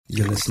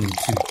You're listening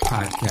to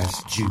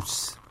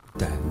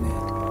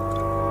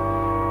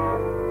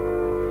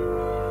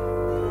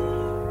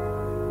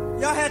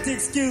podcastjuice.net. Y'all had to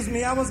excuse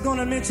me. I was going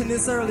to mention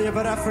this earlier,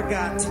 but I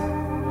forgot.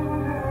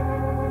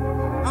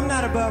 I'm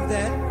not above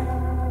that.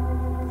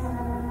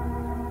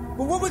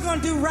 But what we're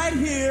going to do right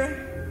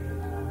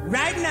here,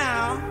 right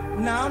now,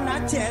 no,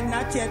 not yet,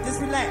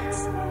 just relax.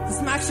 This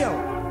is my show.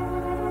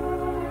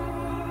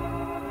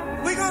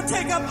 We're going to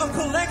take up a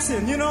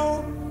collection, you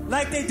know,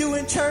 like they do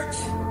in church.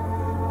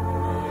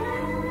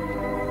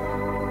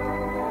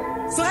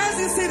 So as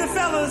you see the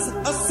fellas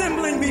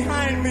assembling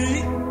behind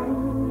me,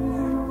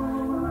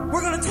 we're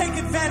going to take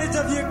advantage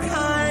of your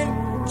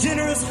kind,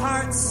 generous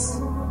hearts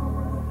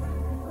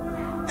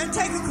and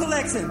take a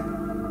collection.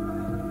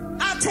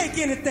 I'll take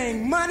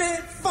anything. Money,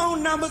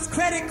 phone numbers,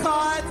 credit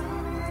cards.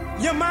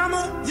 Your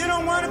mama, you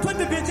don't want to put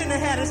the bitch in the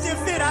hat. It still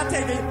fit, I'll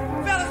take it.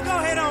 Fellas, go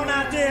ahead on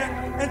out there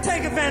and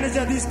take advantage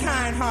of these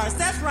kind hearts.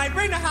 That's right,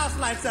 bring the house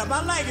lights up.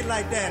 I like it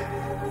like that.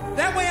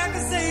 That way I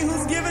can see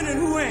who's giving and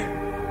who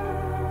ain't.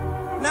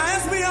 Now,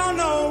 as we all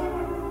know,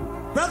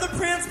 Brother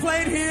Prince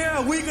played here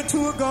a week or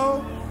two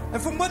ago,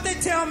 and from what they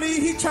tell me,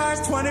 he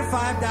charged $25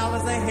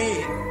 a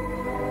head.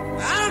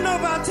 I don't know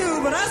about you,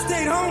 but I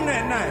stayed home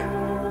that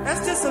night.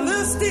 That's just a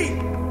little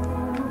steep.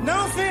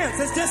 No offense,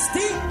 it's just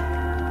steep.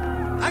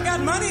 I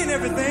got money and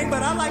everything,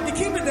 but I like to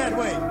keep it that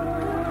way.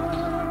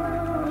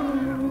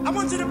 I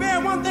want you to bear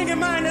one thing in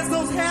mind as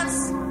those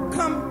hats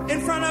come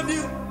in front of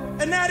you,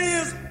 and that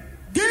is,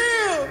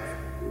 give!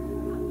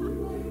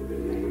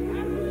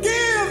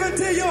 Give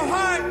until your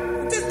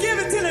heart, just give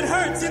it till it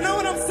hurts, you know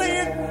what I'm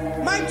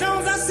saying? Mike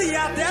Jones, I see you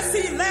out there, I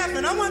see you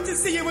laughing. I want to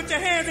see you with your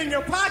hands in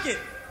your pocket.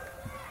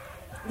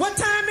 What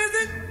time is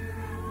it?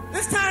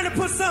 It's time to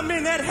put something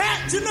in that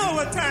hat. You know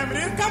what time it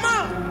is. Come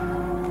on.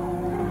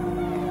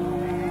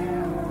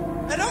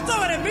 And don't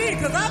throw it at me,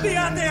 because I'll be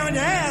out there on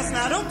your ass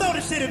now. Don't throw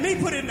the shit at me,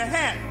 put it in the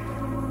hat.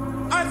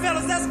 All right,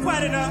 fellas, that's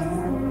quite enough.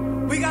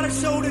 We got a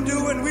show to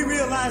do, and we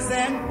realize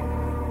that.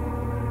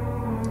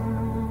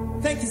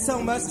 Thank you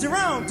so much.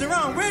 Jerome,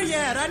 where you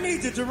at? I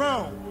need you,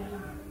 Jerome.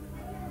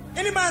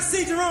 Anybody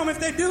see Jerome?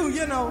 If they do,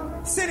 you know,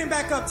 send him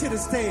back up to the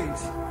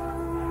stage.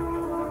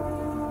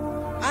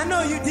 I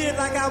know you did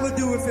like I would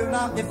do if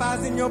I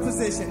was in your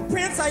position.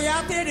 Prince, are you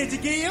out there? Did you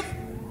give?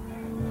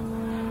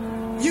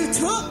 You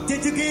took?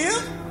 Did you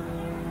give?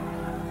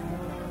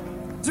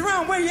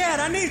 Jerome, where you at?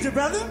 I need you,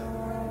 brother.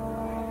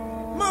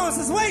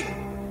 Moses, wait.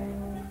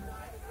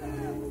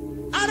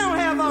 I don't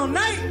have all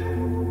night.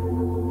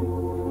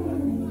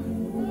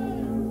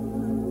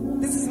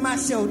 This is my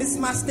show. This is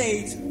my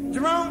stage.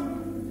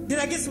 Jerome, did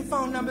I get some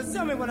phone numbers?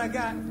 Tell me what I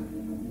got.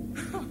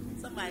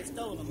 Somebody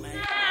stole them,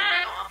 man.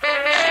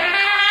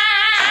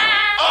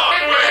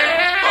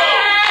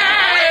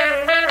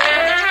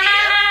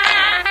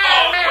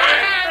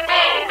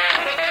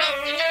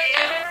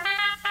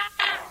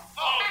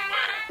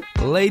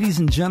 Ladies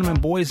and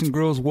gentlemen, boys and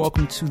girls,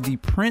 welcome to the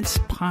Prince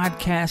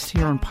Podcast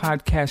here on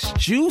Podcast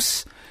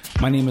Juice.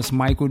 My name is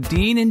Michael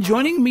Dean, and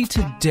joining me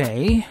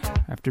today,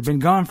 after been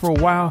gone for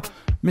a while,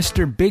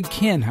 Mr. Big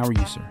Ken. How are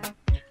you, sir?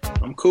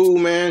 I'm cool,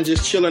 man.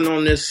 Just chilling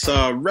on this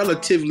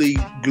relatively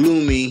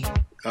gloomy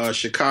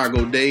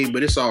Chicago day,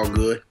 but it's all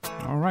good.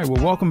 All right.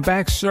 Well, welcome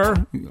back, sir.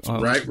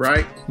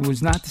 Right. It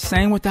was not the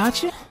same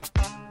without you.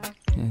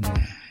 And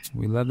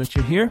we love that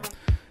you're here.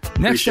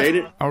 Appreciate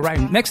it. All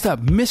right. Next up,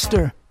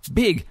 Mr.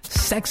 Big,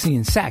 Sexy,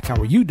 and Sack. How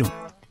are you doing?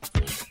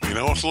 You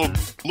know, it's a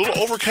little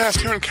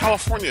overcast here in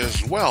California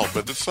as well,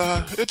 but it's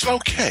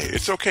okay.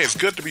 It's okay. It's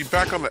good to be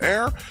back on the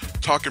air,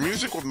 talking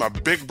music with my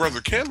big brother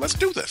Ken. Let's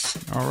do this.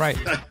 All right.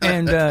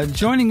 And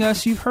joining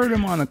us, you've heard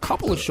him on a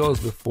couple of shows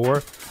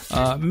before,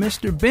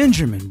 Mr.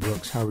 Benjamin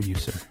Brooks. How are you,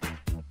 sir?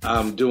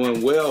 I'm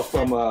doing well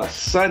from a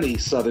sunny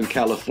Southern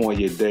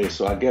California day,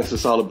 so I guess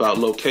it's all about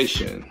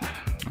location.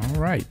 All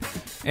right.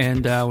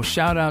 And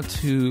shout out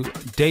to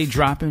Day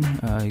Dropping.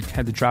 He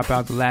had to drop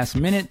out the last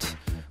minute,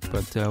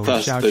 but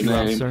we'll shout you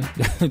out, sir.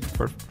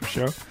 for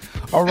sure.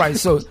 All right.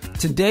 So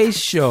today's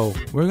show,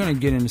 we're going to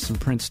get into some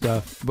Prince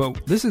stuff,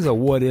 but this is a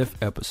what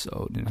if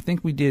episode. And I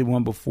think we did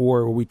one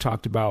before where we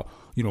talked about,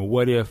 you know,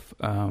 what if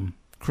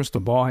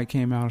Crystal Ball had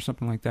came out or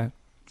something like that.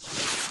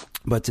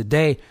 But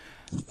today,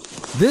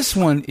 this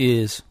one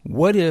is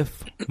what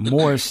if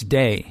Morris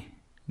Day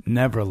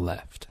never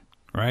left,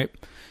 right?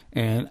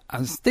 And I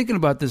was thinking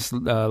about this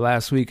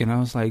last week, and I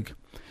was like,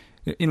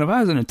 you know, if I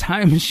was in a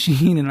time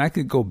machine and I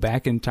could go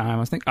back in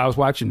time, I was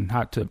watching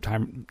Hot Tub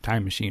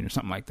Time Machine or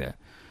something like that,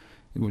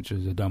 which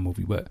is a dumb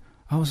movie. But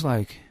I was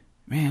like,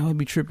 man, it would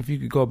be trip if you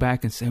could go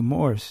back and say,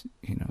 Morris,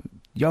 you know,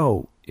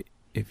 yo,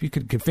 if you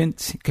could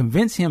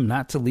convince him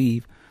not to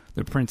leave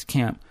the Prince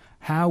camp,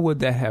 how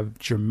would that have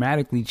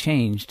dramatically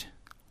changed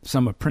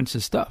some of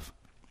Prince's stuff?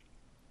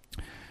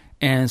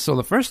 And so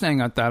the first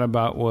thing I thought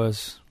about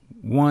was,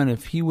 one,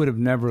 if he would have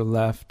never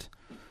left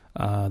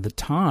the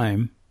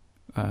time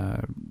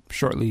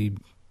shortly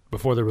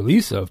before the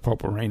release of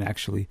Purple Rain,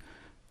 actually,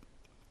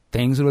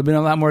 things would have been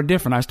a lot more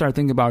different. I started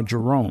thinking about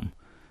Jerome.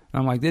 And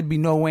I'm like, there'd be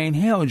no way in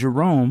hell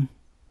Jerome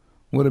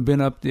would have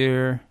been up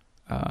there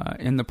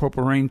in the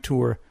Purple Rain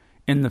tour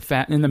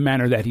in the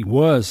manner that he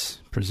was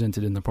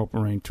presented in the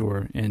Purple Rain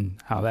tour, and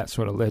how that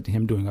sort of led to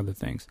him doing other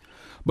things.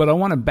 But I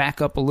want to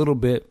back up a little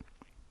bit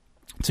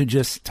to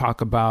just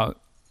talk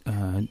about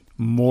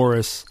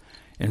Morris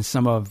and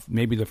some of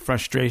maybe the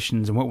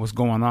frustrations and what was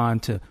going on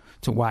to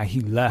why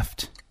he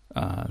left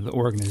the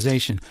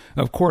organization.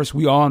 Of course,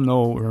 we all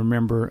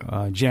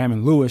remember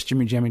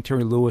Jimmy Jam and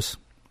Terry Lewis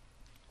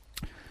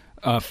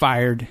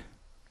fired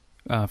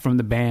from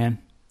the band.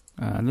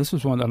 This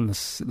was on the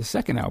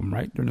second album,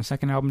 right? During the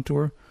second album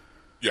tour.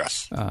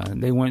 Yes.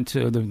 They went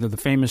to the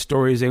famous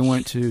stories. They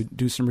went to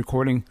do some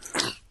recording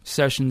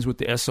sessions with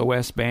the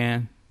SOS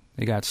band.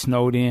 They got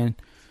snowed in,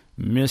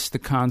 missed the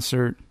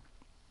concert.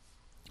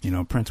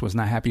 Prince was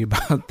not happy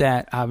about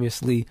that,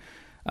 obviously.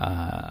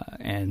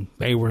 And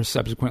they were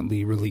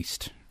subsequently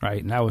released,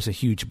 right? And that was a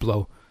huge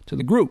blow to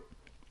the group.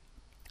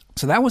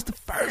 So that was the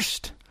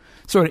first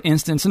sort of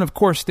instance. And of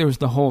course, there was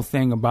the whole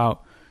thing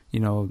about,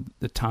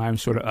 the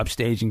Times sort of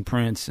upstaging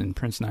Prince, and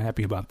Prince not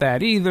happy about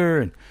that either.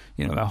 And,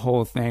 that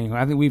whole thing.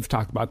 I think we've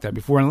talked about that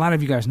before, and a lot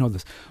of you guys know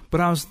this. But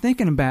I was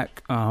thinking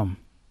back,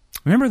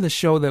 remember the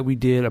show that we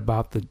did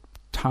about the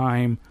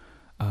Time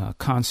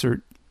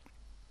concert?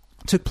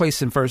 Took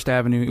place in First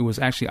Avenue. It was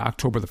actually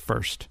October the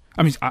 4th,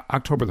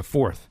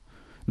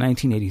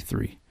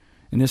 1983.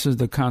 And this is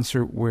the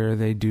concert where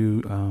they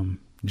do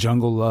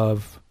Jungle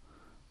Love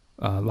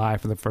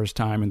live for the first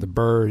time, and The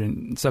Bird,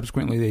 and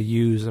subsequently they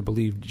use, I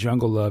believe,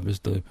 Jungle Love is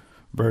the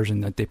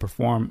version that they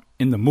perform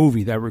in the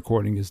movie. That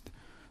recording is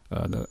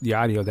the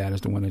audio of that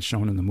is the one that's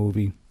shown in the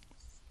movie.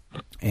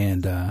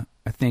 And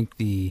I think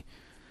the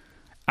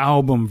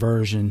album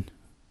version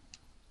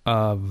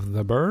of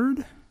The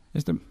Bird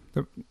is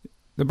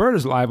the Bird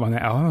is live on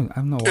that album. I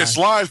don't know why. It's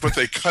live, but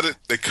they cut it.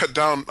 They cut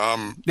down.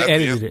 They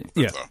edited it.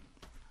 Yeah.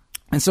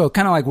 And so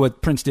kind of like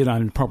what Prince did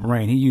on Purple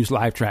Rain, he used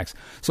live tracks.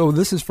 So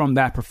this is from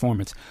that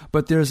performance.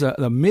 But there's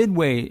a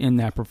midway in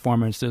that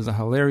performance, there's a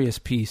hilarious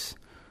piece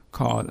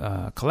called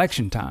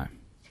Collection Time.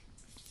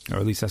 Or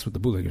at least that's what the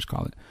bootleggers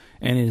call it.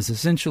 And it is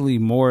essentially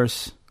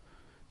Morris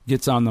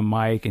gets on the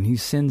mic and he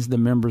sends the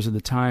members of the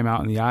Time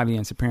out in the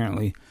audience,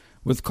 apparently,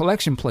 with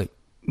collection plate.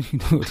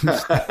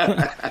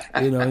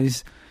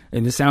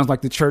 And it sounds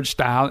like the church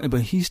style,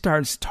 but he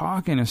starts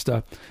talking and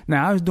stuff.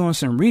 Now, I was doing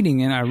some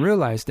reading, and I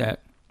realized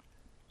that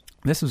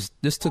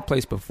this took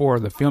place before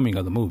the filming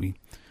of the movie.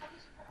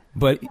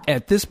 But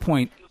at this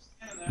point,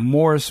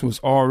 Morris was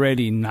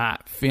already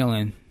not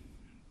feeling,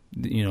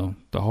 the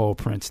whole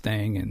Prince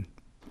thing and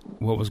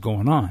what was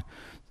going on.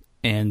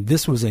 And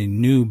this was a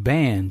new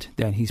band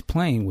that he's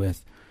playing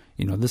with.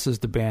 This is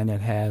the band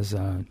that has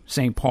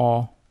St.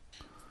 Paul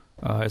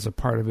as a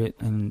part of it,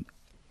 and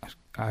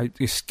it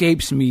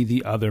escapes me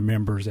the other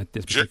members at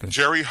this point.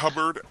 Jerry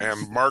Hubbard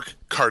and Mark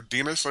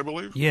Cardenas, I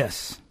believe.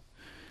 Yes.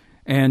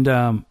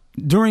 And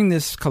during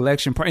this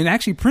collection party, and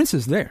actually Prince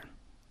is there.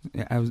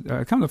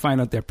 I come to find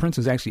out that Prince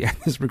is actually at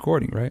this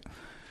recording, right?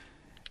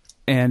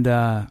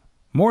 And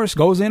Morris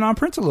goes in on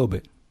Prince a little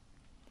bit.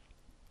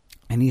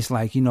 And he's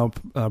like,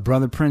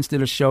 Brother Prince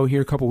did a show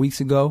here a couple weeks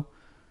ago.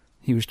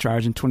 He was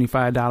charging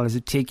 $25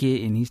 a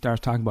ticket, and he starts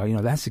talking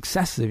about, that's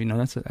excessive.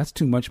 That's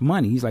too much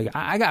money. He's like,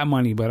 I got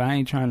money, but I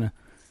ain't trying to,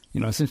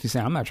 essentially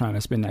saying, I'm not trying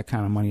to spend that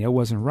kind of money. That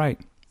wasn't right.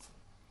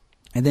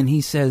 And then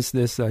he says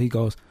this, he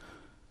goes,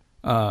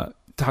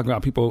 talking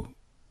about people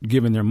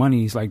giving their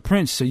money. He's like,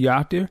 Prince, so you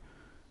out there?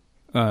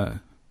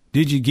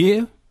 Did you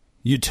give?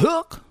 You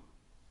took?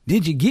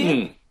 Did you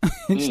give?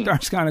 And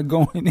starts kind of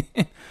going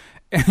in.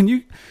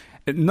 And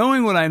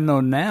knowing what I know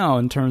now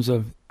in terms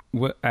of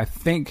what I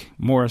think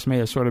Morris may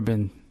have sort of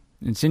been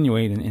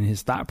insinuating in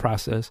his thought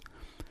process,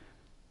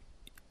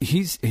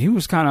 he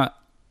was kind of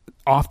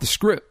off the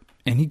script,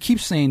 and he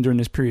keeps saying during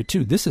this period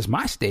too, "This is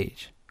my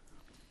stage,"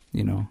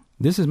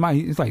 This is my.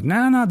 It's like,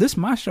 no, this is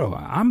my show.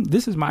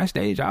 This is my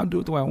stage. I'll do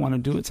it the way I want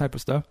to do it, type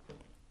of stuff.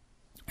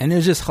 And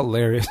it's just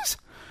hilarious.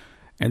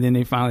 And then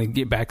they finally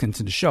get back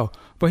into the show.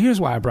 But here's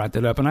why I brought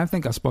that up, and I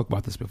think I spoke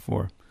about this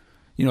before.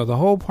 The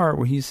whole part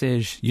where he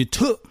says, "You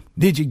took,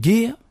 did you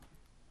give?"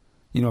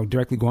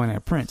 Directly going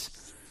at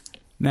Prince.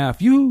 Now,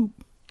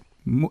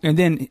 and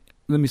then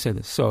let me say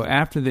this. So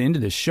after the end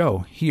of the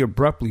show, he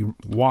abruptly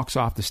walks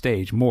off the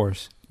stage.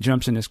 Morris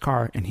jumps in his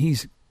car, and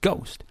he's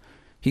ghost.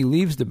 He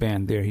leaves the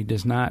band there. He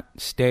does not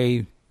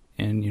stay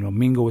and,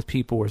 mingle with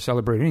people or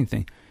celebrate or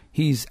anything.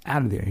 He's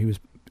out of there. He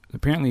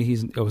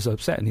was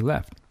upset and he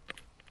left.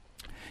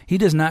 He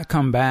does not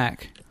come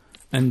back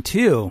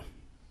until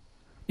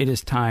it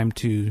is time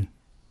to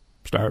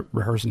start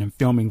rehearsing and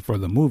filming for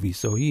the movie.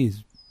 So he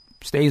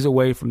stays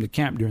away from the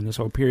camp during this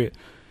whole period.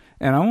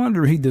 And I wanted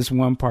to read this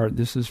one part.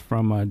 This is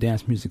from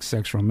Dance Music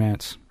Sex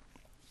Romance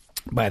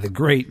by the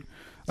great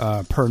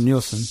Per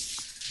Nielsen,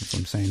 if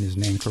I'm saying his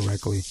name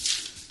correctly.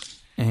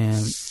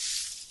 And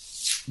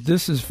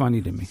this is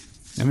funny to me.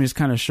 I mean, it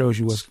kind of shows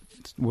you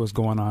what's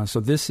going on. So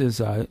this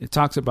is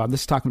talking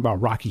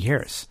about Rocky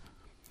Harris,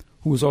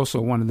 who was also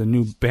one of the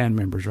new band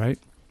members, right?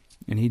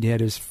 And he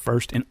had his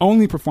first and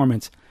only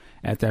performance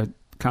at that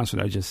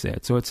concert I just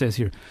said. So it says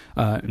here,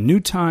 new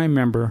Time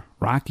member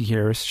Rocky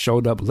Harris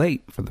showed up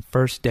late for the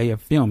first day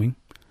of filming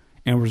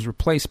and was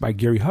replaced by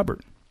Gary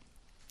Hubbard.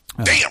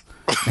 Damn.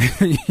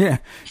 Yeah,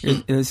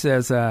 it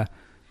says,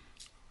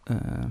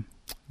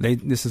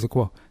 this is a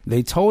quote.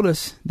 They told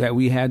us that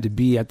we had to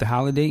be at the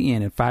Holiday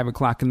Inn at 5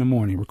 o'clock in the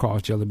morning,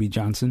 recalls Jelly B.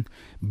 Johnson.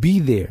 Be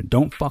there.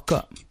 Don't fuck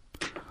up.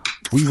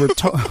 We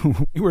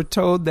were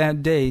told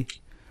that day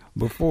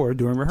before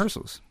during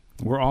rehearsals.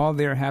 We're all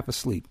there half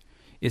asleep.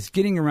 It's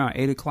getting around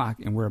 8 o'clock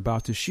and we're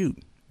about to shoot.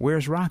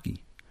 Where's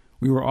Rocky?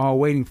 We were all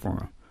waiting for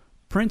him.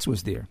 Prince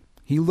was there.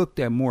 He looked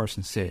at Morris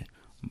and said,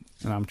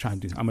 and I'm going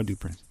to do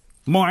Prince.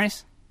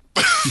 Morris.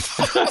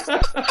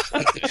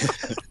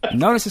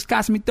 Notice it's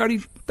costing me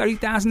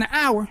 $30,000 an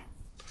hour.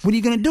 What are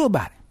you going to do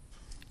about it?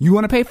 You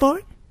want to pay for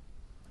it?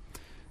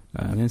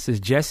 Then it says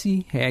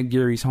Jesse had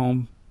Gary's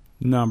home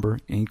number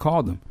and he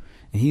called him.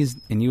 And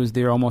he was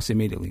there almost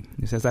immediately.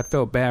 He says, I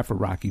felt bad for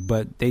Rocky,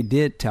 but they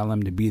did tell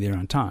him to be there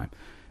on time.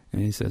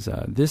 And he says,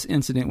 this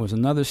incident was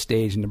another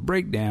stage in the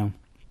breakdown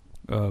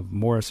of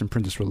Morris and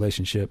Prince's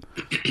relationship.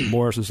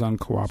 Morris was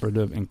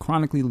uncooperative and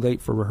chronically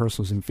late for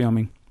rehearsals and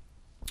filming.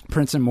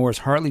 Prince and Morris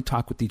hardly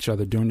talked with each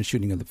other during the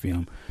shooting of the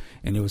film,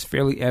 and it was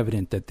fairly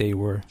evident that they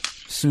were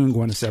soon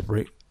going to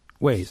separate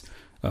ways.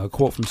 A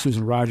quote from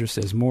Susan Rogers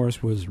says,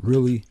 Morris was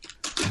really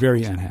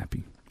very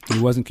unhappy. He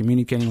wasn't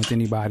communicating with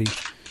anybody.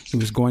 He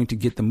was going to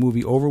get the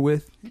movie over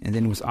with, and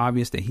then it was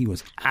obvious that he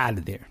was out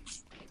of there.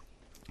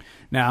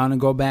 Now, I'm going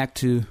to go back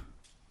to,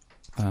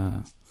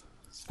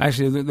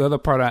 actually, the other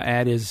part I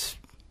add is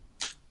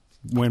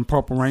when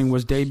Purple Rain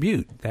was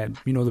debuted, that,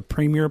 the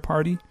premiere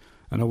party.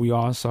 I know we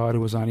all saw it. It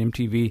was on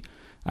MTV.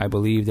 I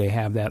believe they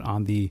have that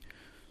on the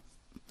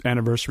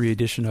anniversary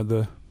edition of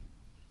the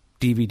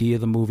DVD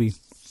of the movie.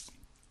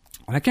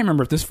 And I can't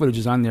remember if this footage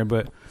is on there,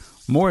 but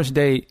Morris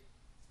Day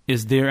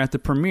is there at the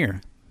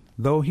premiere,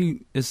 though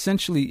he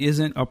essentially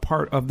isn't a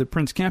part of the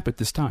Prince camp at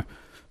this time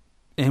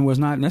and was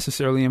not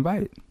necessarily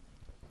invited.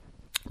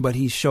 But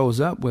he shows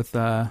up with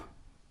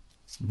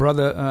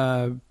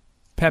brother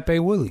Pepe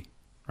Willie,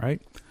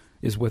 right,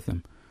 is with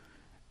him.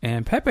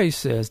 And Pepe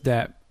says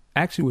that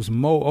actually was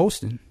Mo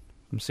Ostin,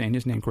 I'm saying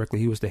his name correctly,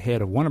 he was the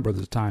head of Warner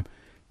Brothers at the time.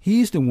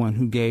 He's the one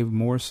who gave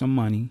Morris some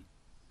money,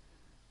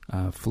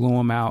 flew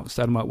him out,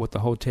 set him up with the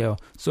hotel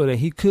so that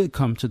he could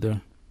come to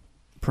the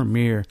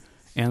premiere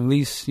and at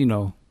least,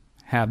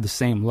 have the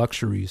same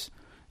luxuries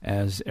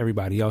as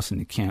everybody else in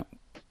the camp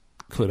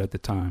could at the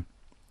time.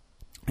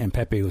 And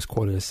Pepe was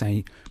quoted as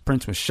saying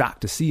Prince was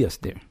shocked to see us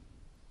there.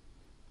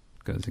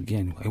 Because,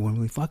 again, they weren't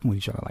really fucking with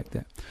each other like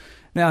that.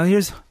 Now,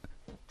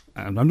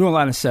 I'm doing a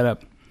lot of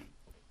setup.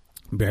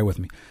 Bear with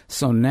me.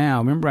 So now,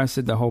 remember I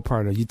said the whole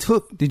part of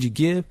did you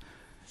give?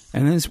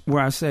 And then it's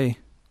where I say,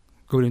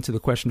 go into the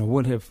question of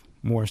what if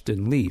Morris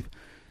didn't leave?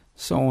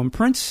 So when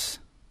Prince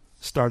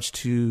starts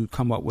to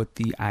come up with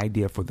the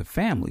idea for the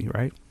family,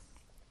 right?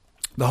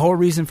 The whole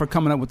reason for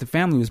coming up with the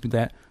family was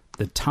that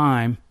the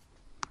time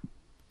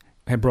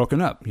had broken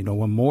up.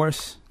 When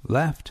Morris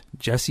left,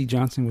 Jesse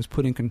Johnson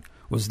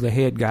was the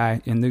head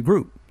guy in the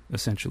group,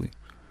 essentially.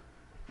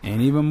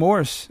 And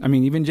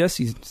even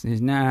Jesse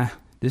says, nah,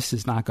 this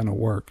is not going to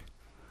work.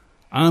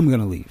 I'm going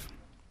to leave.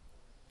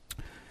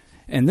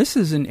 And this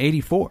is in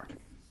 84.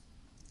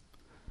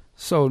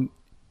 So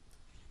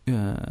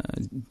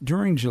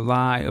during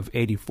July of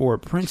 84,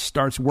 Prince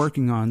starts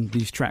working on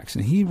these tracks.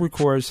 And he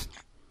records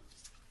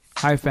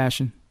High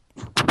Fashion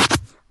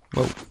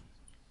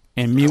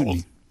and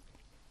Mutiny.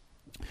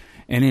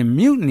 And in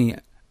Mutiny,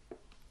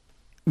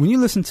 when you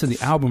listen to the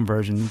album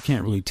version, you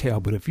can't really tell.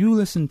 But if you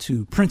listen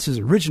to Prince's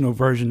original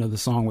version of the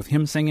song with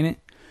him singing it,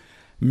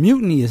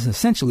 Mutiny is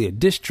essentially a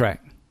diss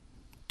track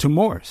to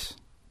Morris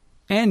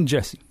and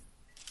Jesse.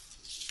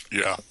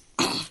 Yeah.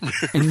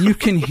 And you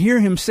can hear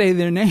him say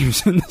their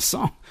names in the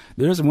song.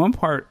 There's one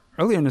part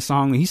earlier in the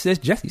song when he says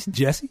Jesse. He said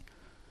Jesse.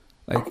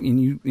 Like, and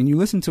you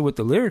listen to what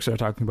the lyrics are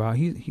talking about.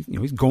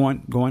 He's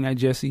going at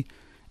Jesse,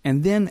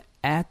 and then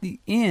at the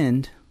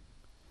end,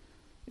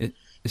 it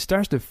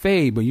starts to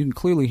fade, but you can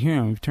clearly hear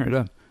him if you turn it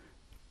up.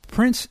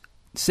 Prince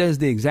says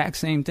the exact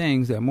same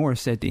things that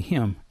Morris said to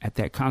him at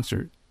that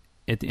concert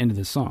at the end of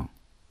the song.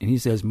 And he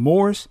says,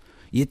 Morris,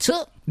 you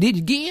took, did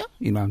you give?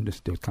 I'm just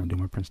still kind of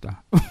doing my Prince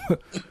style.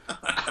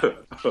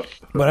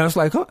 But I was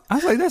like,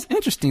 that's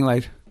interesting.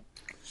 Like,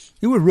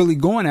 he was really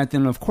going at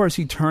them. And of course,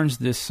 he turns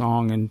this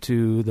song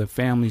into the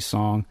family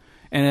song.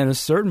 And at a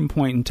certain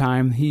point in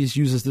time, he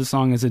uses this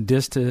song as a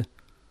diss to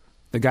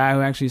the guy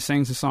who actually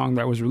sings the song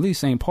that was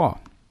released, St. Paul.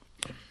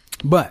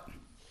 But,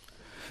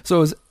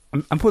 so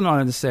I'm putting all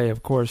that to say,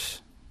 of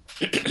course,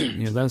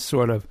 that's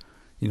sort of,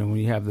 when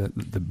you have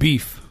the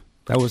beef.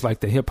 That was like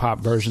the hip hop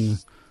version.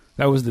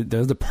 That was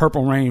the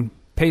Purple Rain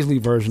Paisley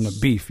version of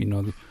beef. It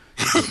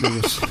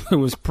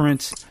was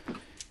Prince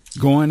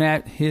going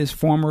at his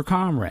former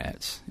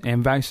comrades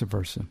and vice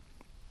versa.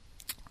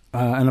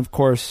 And of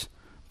course,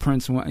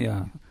 Prince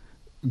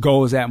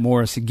goes at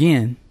Morris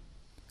again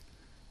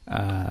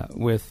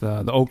with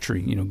the oak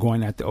tree.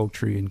 Going at the oak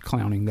tree and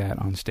clowning that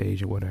on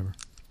stage or whatever.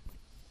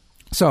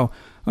 So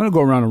I'm going to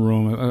go around the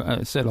room.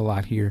 I said a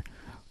lot here,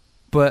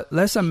 but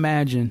let's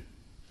imagine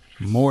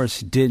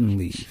Morris didn't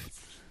leave.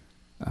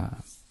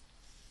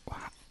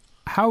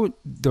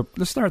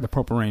 let's start the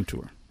Purple Rain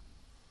tour.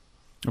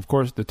 Of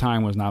course, The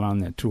Time was not on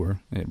that tour;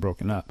 they had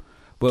broken up.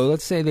 But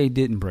let's say they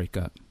didn't break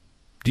up.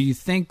 Do you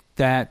think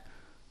that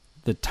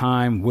The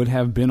Time would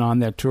have been on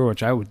that tour?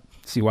 Which I would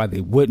see why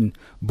they wouldn't.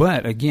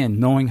 But again,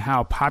 knowing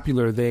how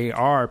popular they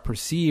are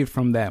perceived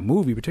from that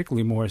movie,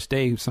 particularly Morris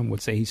Day, some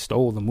would say he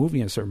stole the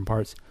movie in certain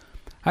parts.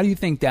 How do you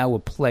think that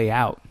would play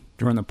out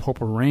during the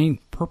Purple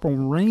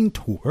Rain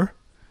tour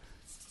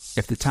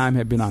if The Time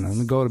had been on it? Let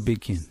me go to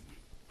Big Ken.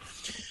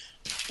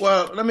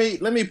 Well, let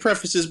me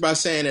preface this by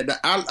saying that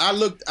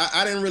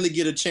I didn't really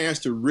get a chance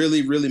to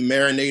really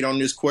marinate on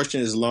this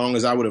question as long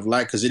as I would have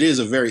liked, because it is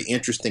a very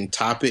interesting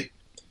topic.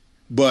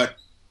 But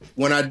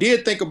when I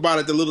did think about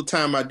it, the little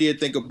time I did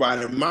think about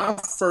it, my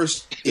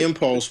first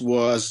impulse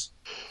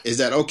is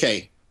that,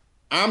 okay,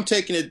 I'm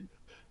taking it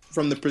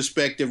from the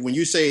perspective when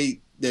you say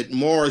that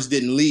Morris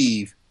didn't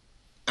leave,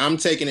 I'm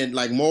taking it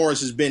like Morris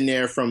has been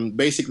there from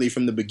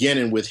the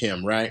beginning with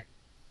him, right?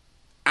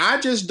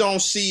 I just don't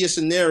see a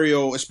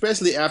scenario,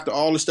 especially after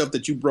all the stuff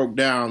that you broke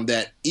down,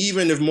 that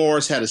even if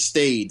Morris had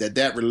stayed,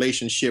 that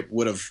relationship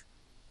would have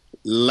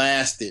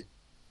lasted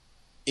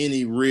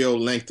any real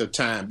length of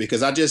time.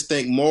 Because I just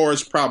think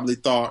Morris probably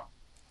thought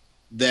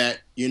that,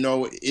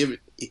 if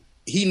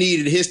he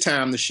needed his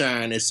time to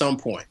shine at some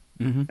point.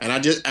 Mm-hmm. And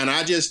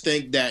I just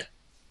think that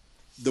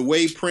the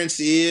way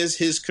Prince is,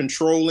 his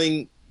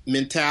controlling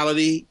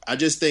mentality, I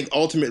just think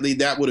ultimately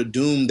that would have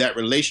doomed that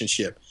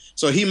relationship.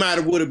 So he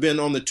would have been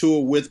on the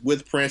tour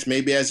with Prince,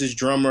 maybe as his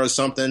drummer or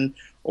something,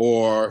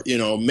 or,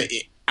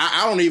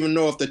 I don't even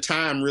know if The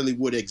Time really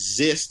would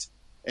exist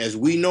as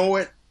we know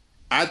it.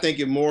 I think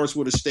if Morris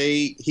would have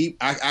stayed,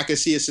 I could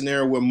see a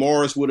scenario where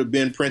Morris would have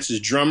been Prince's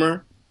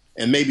drummer,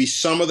 and maybe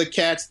some of the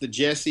cats, the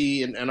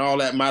Jesse and all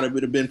that might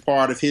have been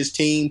part of his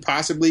team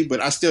possibly, but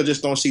I still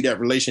just don't see that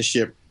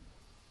relationship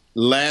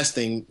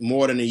lasting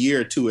more than a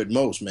year or two at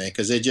most, man,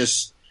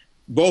 because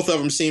both of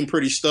them seem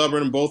pretty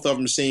stubborn, and both of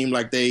them seem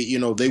like they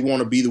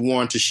want to be the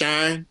one to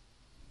shine.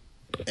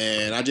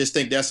 And I just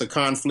think that's a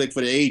conflict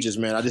for the ages,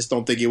 man. I just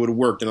don't think it would have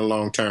worked in the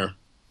long term.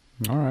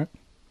 All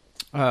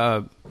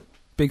right.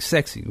 Big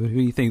Sexy, what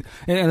do you think?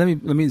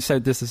 And let me say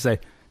this to say,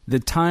 The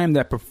Time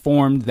that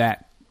performed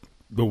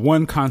the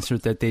one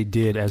concert that they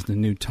did as The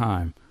New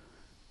Time,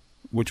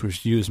 which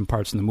was used in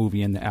parts of the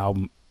movie and the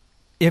album,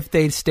 if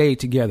they'd stayed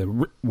together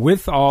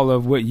with all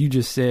of what you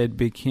just said,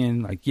 Big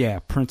Ken, like, yeah,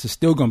 Prince is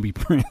still going to be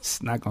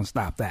Prince. Not going to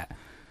stop that.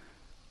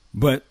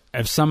 But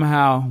if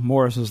somehow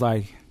Morris was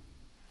like,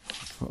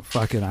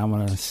 fuck it, I'm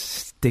going to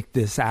stick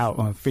this out.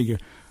 I'm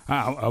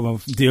going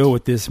to deal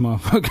with this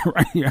motherfucker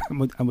right here.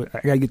 I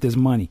got to get this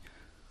money.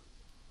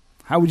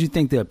 How would you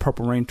think that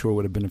Purple Rain tour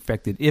would have been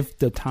affected if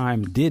The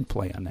Time did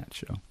play on that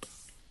show?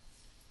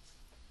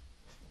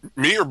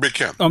 Me or Big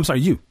Ken? Oh, I'm sorry,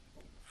 you.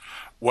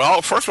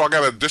 Well, first of all, I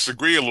got to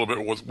disagree a little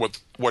bit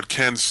with what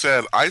Ken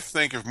said. I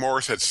think if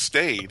Morris had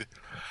stayed,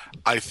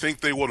 I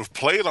think they would have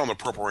played on the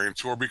Purple Rain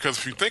tour, because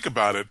if you think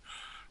about it,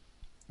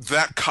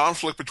 that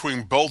conflict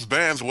between both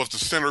bands was the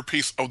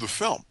centerpiece of the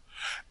film.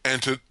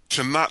 And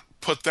to not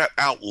put that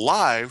out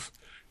live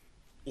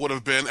would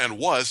have been and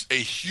was a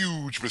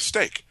huge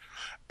mistake.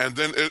 And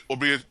then it will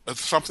be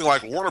something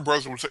like Warner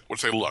Bros. would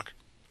say, look,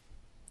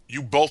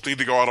 you both need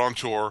to go out on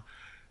tour,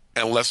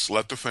 and let's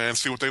let the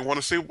fans see what they want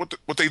to see, what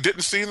they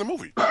didn't see in the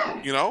movie,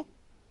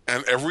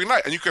 And every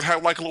night, and you could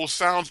have like little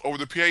sounds over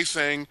the PA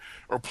saying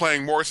or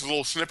playing Morris's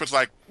little snippets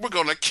like, "We're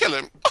gonna kill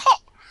him,"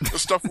 and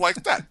stuff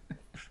like that.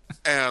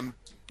 And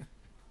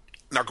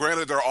now,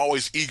 granted, there are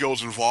always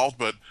egos involved,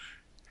 but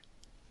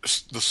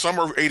the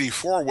summer of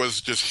 '84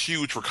 was just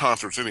huge for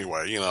concerts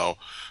anyway.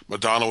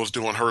 Madonna was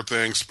doing her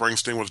thing,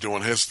 Springsteen was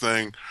doing his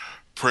thing,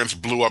 Prince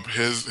blew up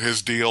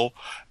his deal,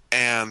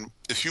 and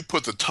if you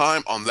put The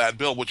Time on that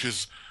bill, which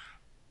is,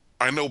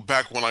 I know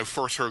back when I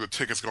first heard the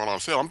tickets going on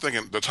sale, I'm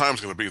thinking The Time's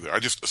going to be there. I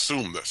just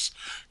assumed this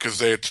because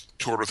they had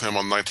toured with him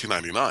on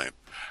 1999.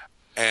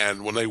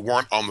 And when they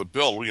weren't on the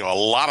bill, a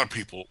lot of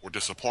people were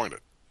disappointed.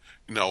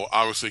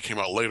 Obviously it came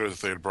out later that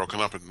they had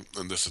broken up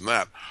and this and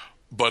that.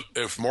 But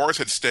if Morris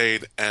had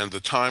stayed and The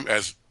Time,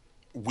 as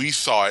we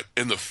saw it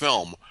in the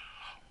film,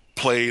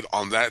 played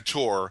on that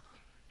tour,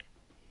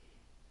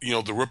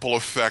 the ripple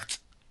effect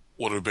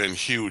would have been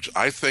huge.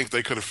 I think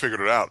they could have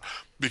figured it out,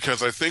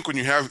 because I think when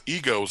you have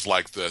egos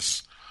like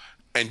this,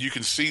 and you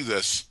can see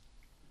this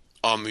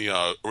on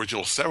the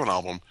original 7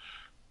 album,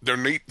 there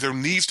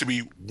needs to be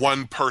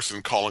one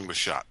person calling the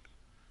shot.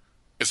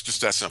 It's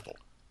just that simple.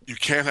 You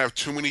can't have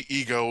too many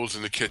egos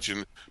in the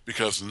kitchen,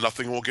 because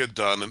nothing will get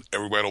done and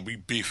everybody will be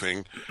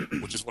beefing,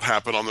 which is what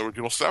happened on the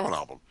original 7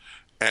 album.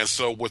 And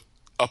so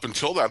up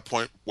until that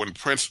point, when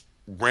Prince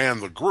ran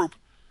the group,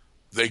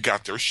 they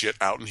got their shit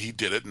out and he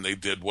did it, and they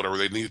did whatever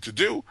they needed to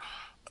do.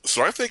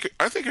 So I think it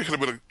could have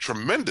been a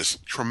tremendous,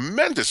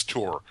 tremendous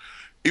tour,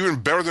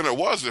 even better than it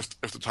was if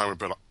The Time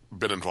had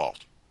been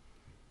involved.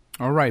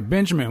 All right,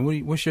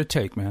 Benjamin, what's your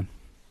take, man?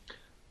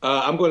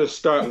 I'm going to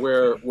start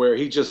where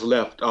he just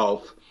left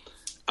off.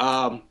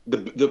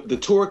 The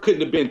tour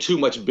couldn't have been too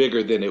much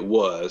bigger than it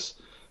was,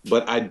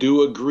 but I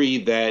do agree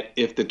that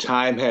if The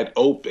Time had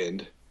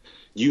opened,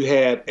 you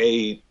had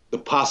the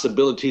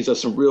possibilities of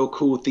some real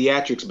cool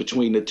theatrics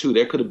between the two.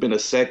 There could have been a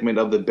segment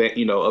of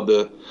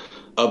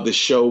the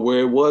show where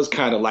it was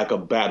kind of like a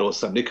battle or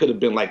something. It could have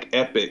been like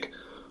epic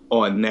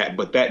on that,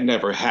 but that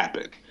never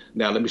happened.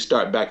 Now let me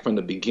start back from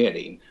the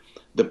beginning.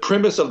 The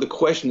premise of the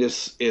question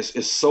is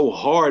so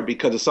hard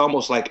because it's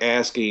almost like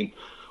asking,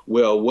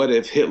 well, what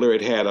if Hitler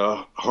had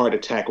a heart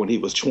attack when he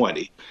was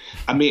 20?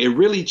 I mean, it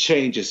really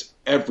changes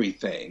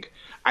everything.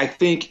 I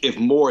think if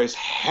Morris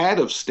had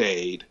have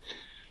stayed,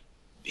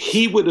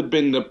 he would have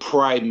been the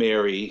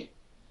primary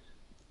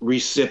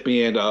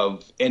recipient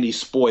of any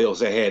spoils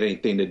that had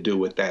anything to do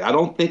with that. I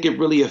don't think it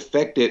really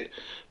affected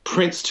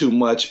Prince too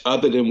much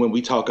other than when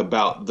we talk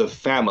about the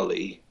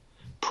Family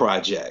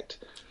Project.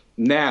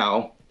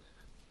 Now,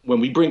 when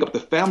we bring up the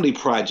Family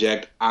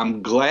Project,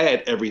 I'm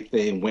glad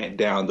everything went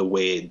down the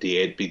way it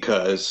did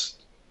because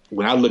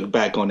when I look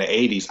back on the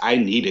 80s, I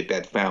needed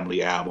that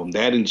Family album.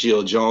 That and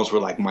Jill Jones were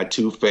like my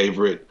two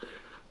favorite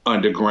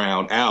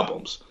underground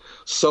albums.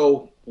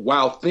 So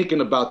while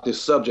thinking about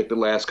this subject the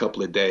last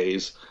couple of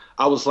days,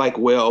 I was like,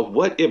 well,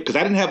 what if, because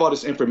I didn't have all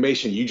this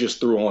information you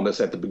just threw on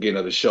us at the beginning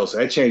of the show, so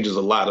that changes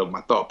a lot of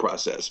my thought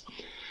process.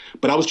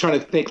 But I was trying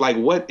to think, like,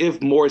 what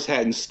if Morris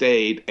hadn't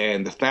stayed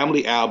and the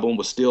Family album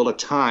was still a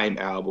Time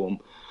album,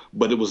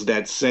 but it was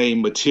that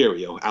same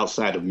material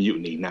outside of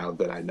Mutiny, now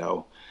that I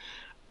know.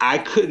 I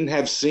couldn't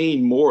have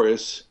seen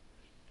Morris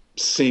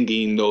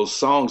singing those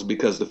songs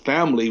because the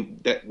Family,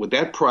 with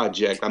that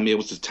project, I mean, it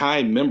was the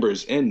Time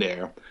members in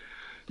there,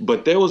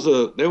 but there was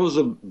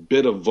a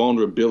bit of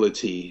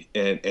vulnerability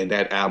in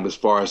that album as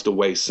far as the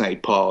way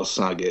St. Paul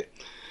sung it.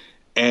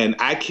 And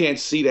I can't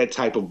see that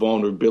type of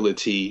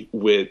vulnerability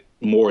with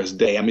Morris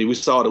Day. I mean, we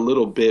saw it a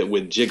little bit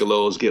with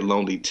Gigolos Get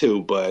Lonely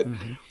Too, but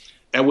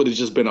that would have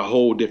just been a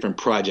whole different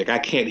project. I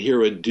can't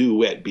hear a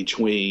duet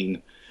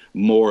between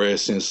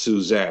Morris and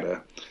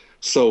Susanna.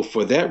 So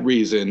for that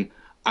reason,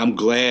 I'm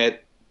glad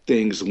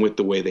things went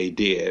the way they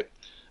did.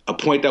 A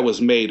point that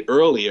was made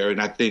earlier,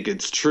 and I think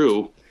it's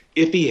true,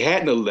 if he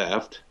hadn't have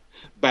left,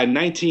 by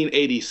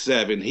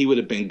 1987, he would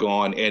have been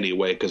gone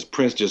anyway because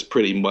Prince just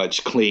pretty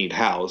much cleaned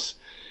house.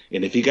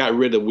 And if he got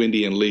rid of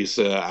Wendy and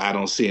Lisa, I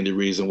don't see any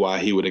reason why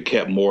he would have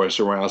kept Morris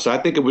around. So I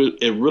think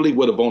it really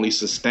would have only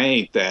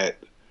sustained that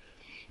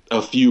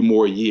a few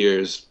more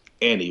years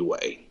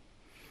anyway.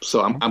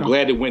 So I'm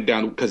glad it went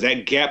down because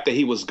that gap that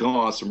he was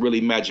gone, some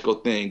really magical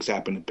things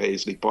happened in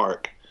Paisley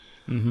Park.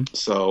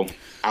 So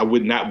I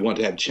would not want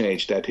to have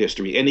changed that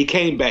history. And he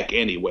came back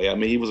anyway. I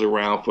mean, he was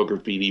around for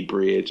Graffiti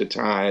Bridge at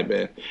time,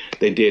 and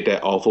they did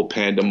that awful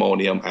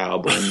Pandemonium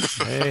album.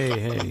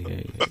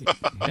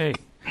 Hey.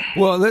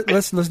 Well,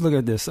 let's look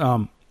at this.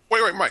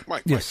 Wait,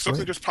 Mike. Yes,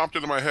 something just popped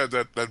into my head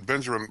that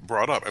Benjamin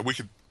brought up, and we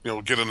could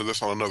get into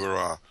this on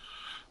another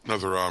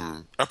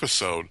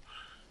episode.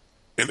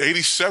 In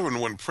 '87,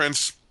 when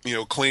Prince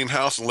cleaned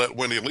house and let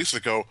Wendy and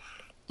Lisa go,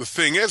 the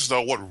thing is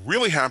though, what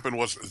really happened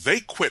was they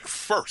quit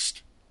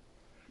first,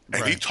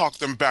 and he talked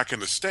them back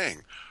into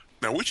staying.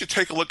 Now we should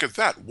take a look at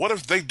that. What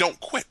if they don't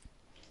quit?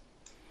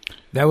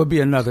 That would be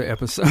another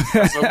episode.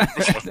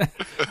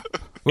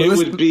 Well, it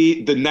would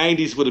be, the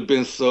 90s would have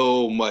been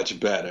so much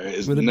better.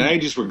 The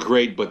 90s were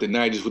great, but the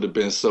 90s would have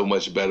been so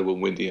much better with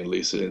Wendy and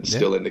Lisa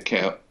still in the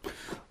camp.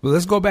 Well,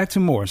 let's go back to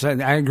Morris. I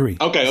agree.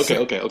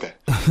 Okay.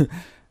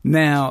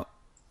 Now,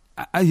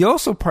 the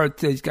also part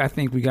that I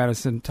think we got to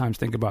sometimes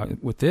think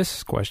about with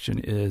this question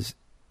is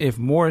if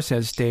Morris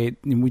has stayed,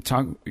 and we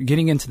talk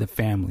getting into the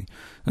Family.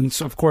 And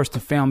so, of course,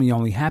 the Family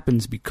only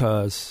happens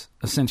because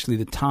essentially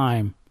the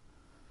Time,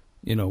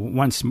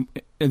 once, and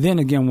then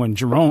again when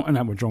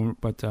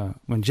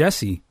when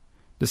Jesse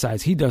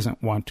decides he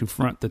doesn't want to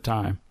front the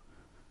Time,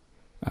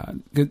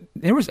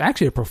 there was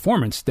actually a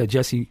performance that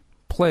Jesse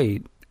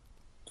played.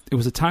 It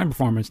was a Time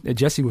performance that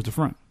Jesse was the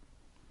front.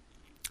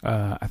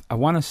 I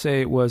want to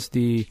say it was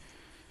the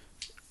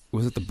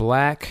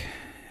Black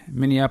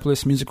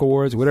Minneapolis Music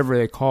Awards, whatever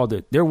they called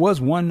it. There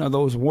was one of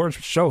those awards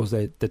shows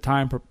that the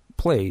Time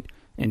played,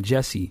 and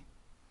Jesse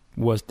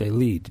was the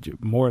lead.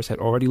 Morris had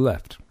already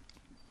left.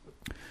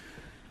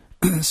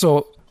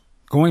 So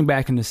going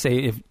back and to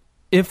say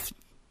if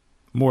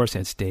Morris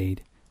had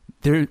stayed,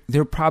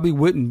 there probably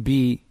wouldn't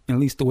be, at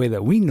least the way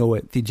that we know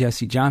it, the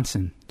Jesse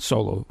Johnson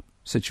solo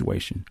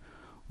situation,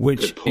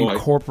 which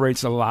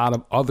incorporates a lot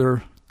of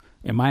other,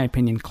 in my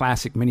opinion,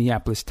 classic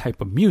Minneapolis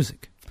type of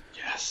music.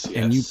 Yes.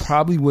 And you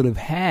probably would have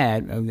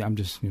had, I'm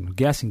just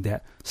guessing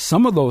that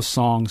some of those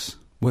songs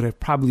would have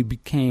probably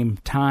became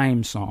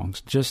Time songs,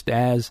 just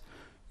as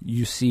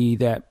you see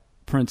that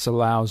Prince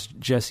allows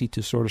Jesse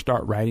to sort of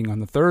start writing on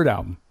the third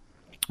album,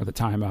 or the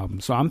Time album.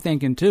 So I'm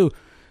thinking too,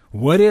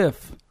 what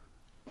if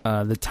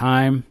the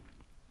Time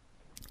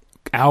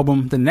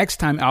album, the next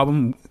Time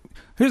album,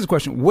 here's the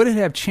question, would it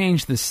have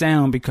changed the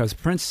sound because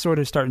Prince sort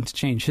of starting to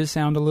change his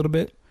sound a little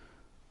bit,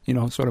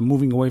 sort of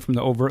moving away from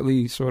the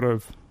overtly sort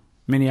of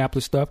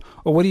Minneapolis stuff?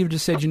 Or would he have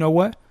just said, you know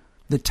what,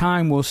 the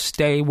Time will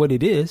stay what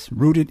it is,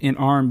 rooted in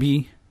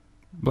R&B,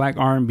 black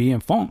R&B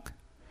and funk,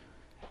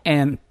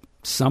 and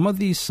some of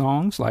these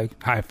songs,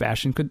 like High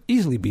Fashion, could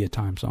easily be a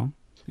Time song.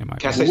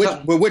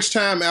 Which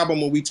time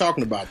album are we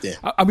talking about then?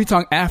 I'll be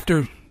talking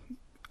after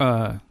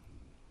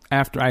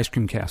Ice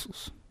Cream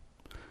Castles.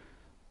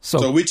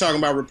 So we're talking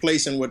about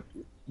replacing what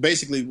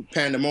basically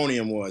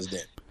Pandemonium was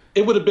then.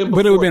 It would have been,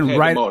 but it would have been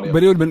right. But it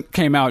would have been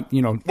came out,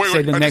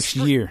 the next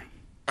year.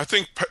 I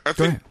think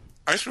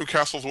Ice Cream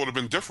Castles would have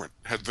been different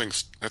had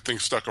things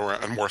stuck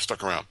around and more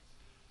stuck around.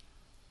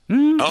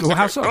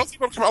 How so? I don't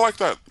think it would come out like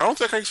that. I don't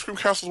think Ice Cream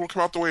Castles would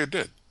come out the way it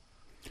did.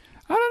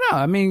 I don't know.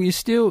 I mean,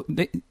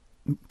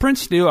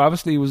 Prince still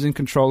obviously was in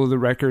control of the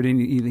record,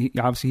 and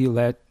he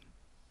let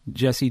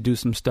Jesse do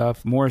some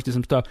stuff. Morris did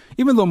some stuff.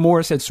 Even though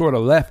Morris had sort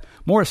of left,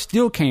 Morris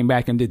still came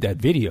back and did that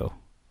video.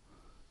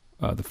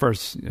 The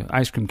first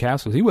Ice Cream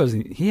Castles.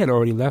 He had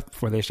already left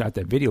before they shot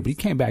that video, but he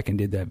came back and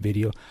did that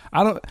video.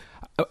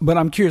 But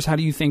I'm curious, how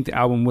do you think the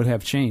album would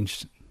have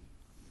changed?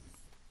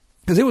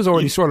 Because it was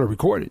already sort of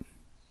recorded.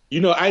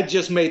 I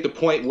just made the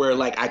point where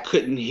I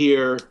couldn't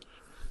hear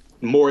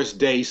Morris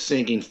Day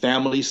singing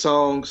family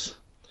songs.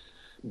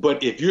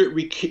 But if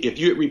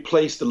you had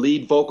replaced the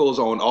lead vocals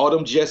on all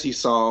them Jesse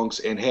songs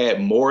and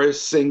had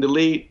Morris sing the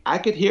lead, I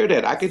could hear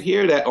that. I could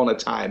hear that on a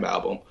Time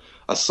album,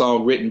 a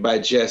song written by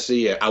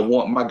Jesse. I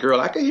Want My Girl.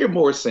 I could hear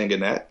Morris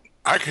singing that.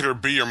 I could hear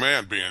Be Your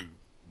Man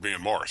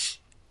being Morris.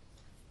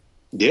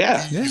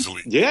 Yeah.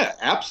 Easily. Yeah,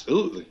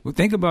 absolutely. Well,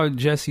 think about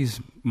Jesse's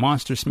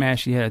monster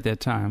smash he had at that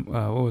time.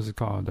 What was it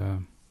called?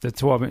 The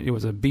 12. It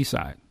was a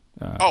B-side.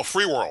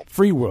 Free World.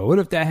 Free World. What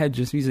if that had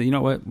he said, you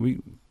know what,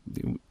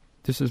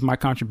 this is my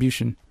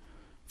contribution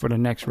for the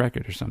next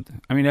record or something.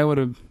 I mean, that would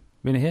have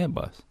been a head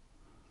buzz.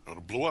 It would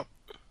have blew up.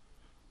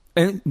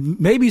 And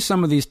maybe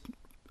some of these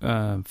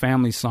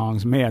family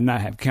songs may not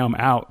have come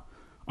out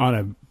on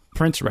a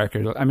Prince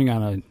record. I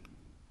don't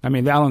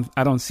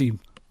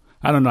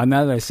know.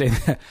 Now that I say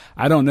that,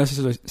 I don't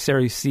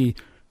necessarily see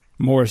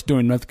Morris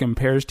doing Nothing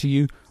Compares to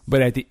You.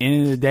 But at the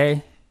end of the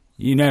day,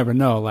 you never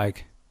know.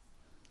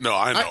 No,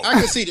 I know. I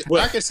can see that.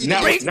 I can see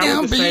not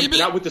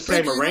with the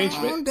same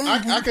arrangement.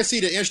 I can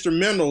see the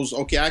instrumentals.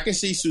 Okay, I can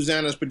see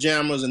Susanna's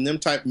Pajamas and them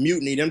type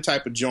Mutiny, them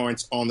type of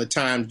joints on the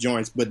Time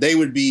joints, but they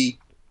would be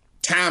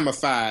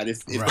timeified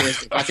if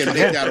I can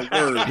make that a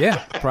word.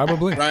 Yeah,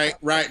 probably.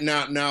 Right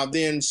now.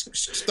 Then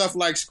stuff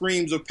like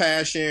Screams of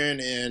Passion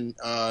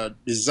and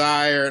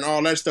Desire and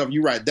all that stuff.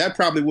 You're right. That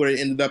probably would have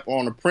ended up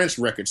on a Prince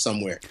record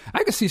somewhere.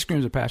 I could see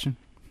Screams of Passion.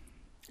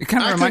 It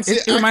kind of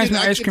reminds me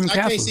of Ice Cream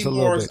Castles a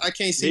little bit. I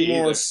can't see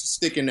Morris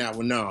sticking that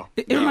one. No,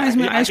 it reminds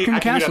me of Ice Cream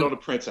Castles. That on the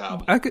Prince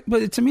album.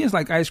 But to me, it's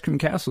like Ice Cream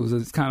Castles.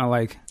 It's kind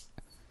of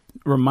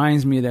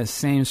reminds me of that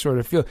same sort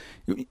of feel.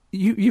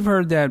 You've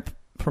heard that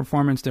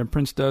performance that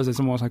Prince does. It's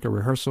almost like a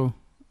rehearsal.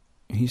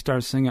 He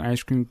starts singing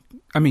Screams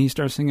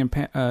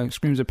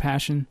of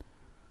Passion.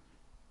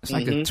 It's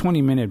like a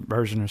 20-minute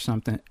version or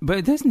something.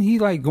 But doesn't he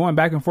going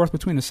back and forth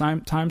between the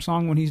Time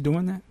song when he's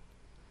doing that?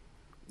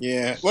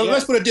 Yeah. Well,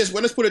 let's put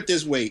it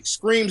this way.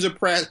 Screams of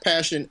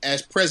Passion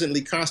as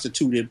presently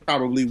constituted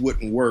probably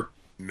wouldn't work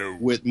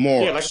with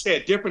Morris. Yeah, like I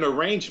said, different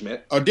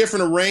arrangement. A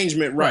different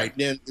arrangement, right.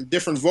 Then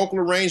different vocal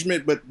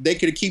arrangement, but they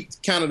could keep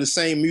kind of the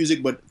same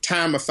music, but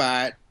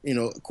timeified,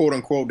 quote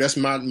unquote. That's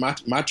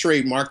my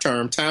trademark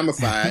term,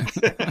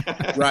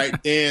 timeified.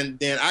 Right. Then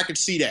I could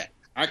see that.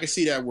 I could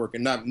see that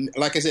working. Now,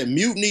 like I said,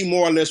 Mutiny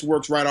more or less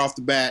works right off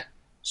the bat.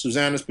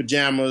 Susanna's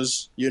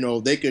Pajamas,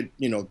 they could,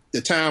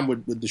 the Time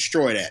would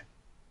destroy that.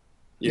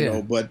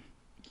 But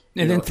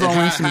then throw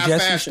in some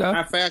Jesse stuff.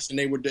 High fashion,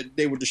 they would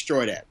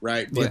destroy that,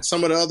 right? But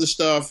some of the other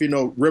stuff,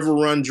 River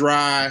Run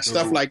Dry,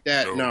 stuff like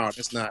that. No,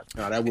 that's not.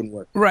 No, that wouldn't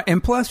work. Right,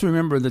 and plus,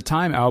 remember the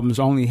Time albums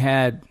only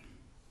had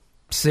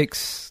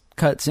 6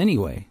 cuts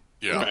anyway.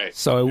 Yeah, right.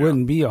 So it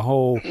wouldn't be a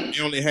whole.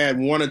 You only had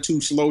 1 or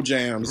 2 slow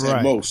jams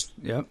at most.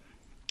 Yep.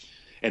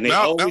 And they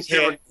always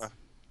had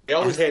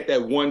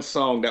that one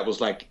song that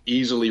was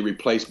easily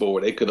replaceable,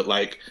 where they could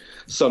have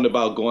something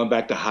about going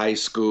back to high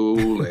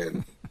school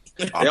and.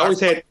 They always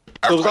had.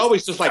 So it was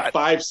always just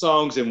 5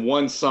 songs and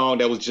one song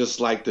that was just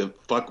the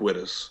fuck with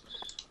us.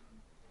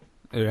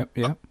 Yeah.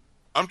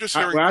 I'm just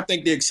hearing. I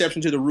think the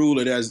exception to the rule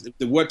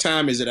the What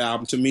Time Is It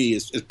album to me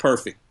is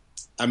perfect.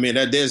 I mean,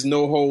 there's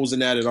no holes in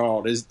that at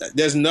all.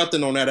 There's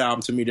nothing on that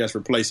album to me that's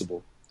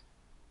replaceable.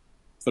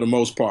 For the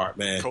most part,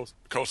 man.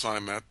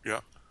 Co-sign that. Yeah.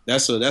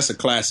 That's a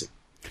classic.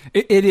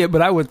 It is,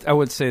 but I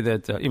would say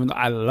that even though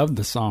I love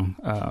the song.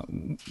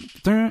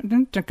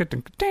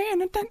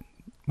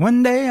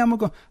 One day I'm gonna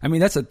go. I mean,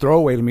 that's a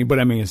throwaway to me, but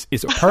I mean,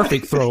 it's a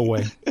perfect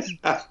throwaway.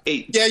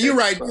 Yeah, you're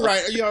right.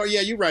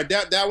 You're right.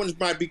 That one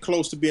might be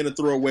close to being a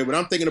throwaway, but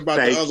I'm thinking about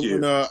the other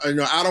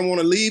one. I Don't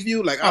Want to Leave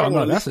You. I Don't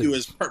Want to Leave You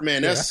is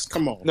man. That's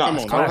come on. No, come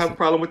on. I don't have a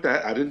problem with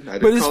that. I didn't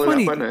but it's call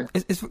funny. it out by name.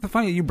 It's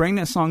funny you bring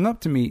that song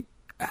up to me.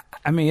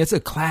 I mean, it's a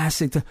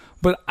classic,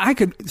 but I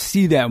could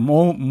see that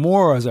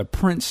more as a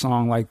Prince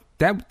song.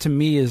 That to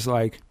me is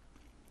I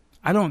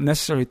don't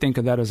necessarily think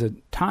of that as a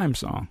Time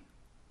song.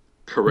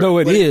 Correct. Though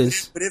it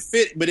is.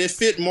 But it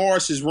fit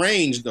Morris's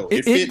range, though.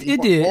 It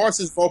did.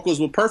 Morris's vocals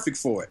were perfect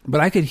for it.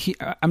 But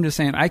I'm just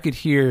saying, I could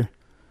hear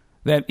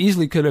that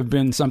easily could have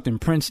been something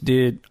Prince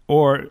did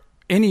or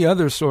any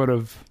other sort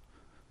of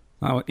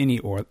not any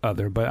or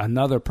other, but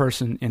another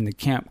person in the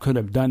camp could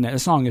have done that. The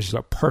song is just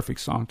a perfect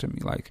song to me.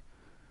 Like,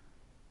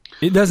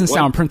 it doesn't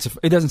sound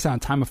it doesn't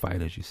sound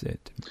timeified, as you said.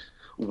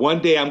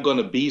 One Day I'm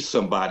Gonna Be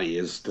Somebody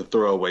is the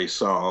throwaway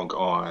song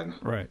on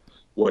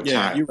What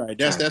Time. You're right.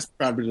 That's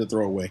probably the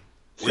throwaway.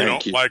 We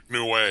don't like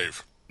new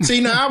wave. See,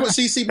 now I would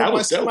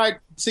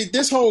see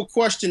this whole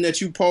question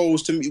that you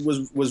posed to me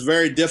was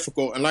very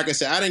difficult, and like I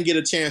said, I didn't get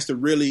a chance to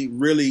really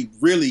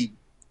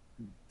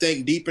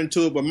think deep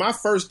into it. But my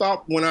first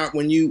thought when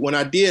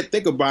I did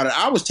think about it,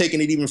 I was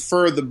taking it even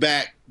further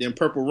back than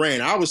Purple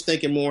Rain. I was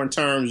thinking more in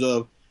terms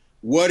of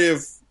what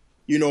if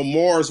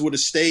Morris would have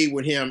stayed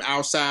with him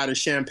outside of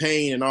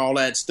Champagne and all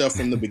that stuff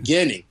from the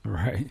beginning,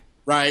 right?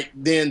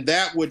 Then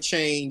that would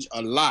change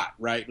a lot,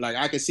 right? Like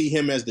I could see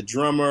him as the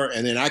drummer,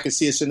 and then I could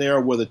see a scenario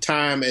where the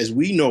time as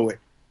we know it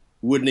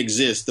wouldn't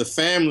exist. The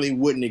family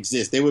wouldn't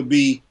exist. They would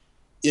be,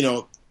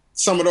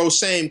 some of those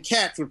same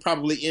cats would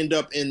probably end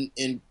up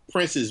in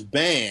Prince's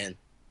band.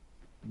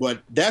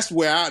 But that's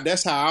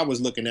how I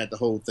was looking at the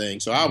whole thing.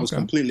 So I was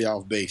completely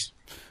off base.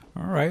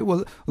 All right.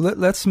 Well,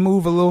 let's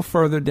move a little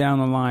further down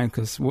the line,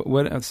 because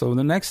so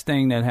the next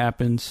thing that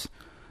happens,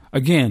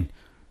 again,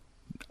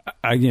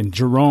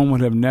 Jerome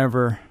would have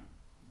never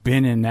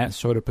been in that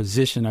sort of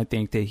position. I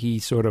think that he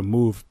sort of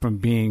moved from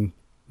being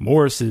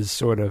Morris's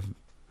sort of,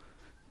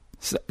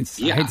 I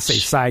hate to say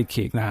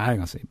sidekick. Nah, I ain't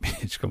gonna say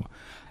bitch. Come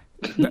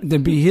on, to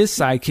be his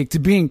sidekick to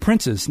being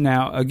Prince's.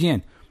 Now,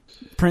 again,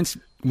 Prince,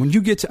 when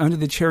you get to Under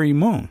the Cherry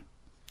Moon,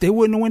 they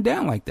wouldn't have went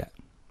down like that.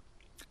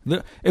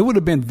 It would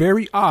have been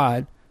very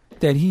odd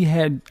that he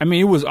had. I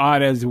mean, it was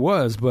odd as it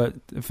was, but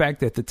the fact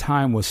that the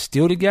time was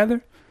still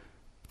together,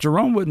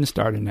 Jerome wouldn't have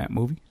started in that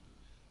movie.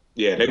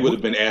 Yeah, they would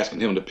have been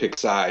asking him to pick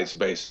sides,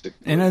 basically.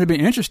 And that'd have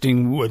been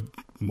interesting. Would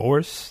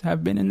Morris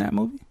have been in that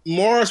movie?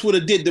 Morris would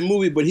have did the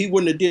movie, but he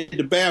wouldn't have did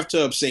the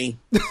bathtub scene.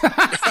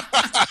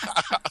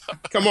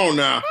 Come on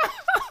now.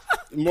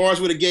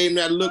 Morris would have gave him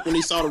that look when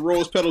he saw the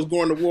rose petals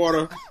go in the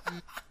water.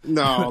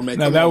 No, man.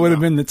 Now that would have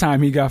been the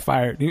time he got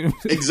fired.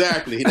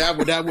 Exactly. That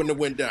wouldn't have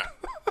went down.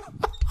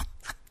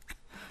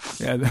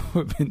 Yeah, that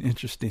would have been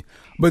interesting.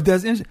 But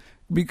that's interesting.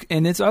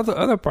 And it's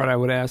other part I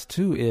would ask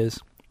too is,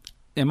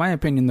 in my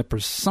opinion, the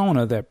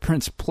persona that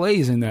Prince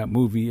plays in that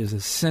movie is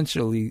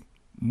essentially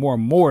more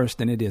Morris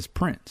than it is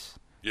Prince.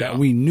 Yeah. That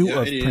we knew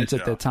of Prince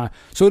at that time.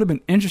 So it would have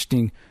been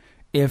interesting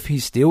if he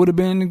still would have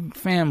been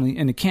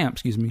in the camp,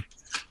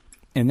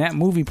 and that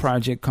movie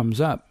project comes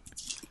up.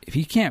 If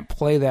he can't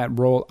play that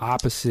role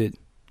opposite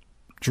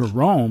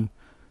Jerome,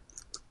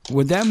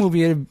 would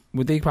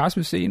they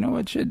possibly say,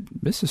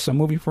 this is some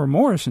movie for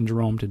Morris and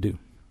Jerome to do?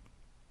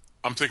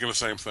 I'm thinking the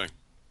same thing.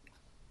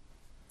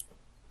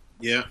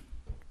 Yeah.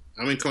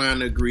 I'm inclined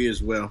to agree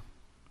as well.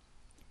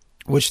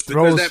 Which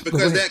throws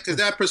because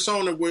that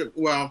persona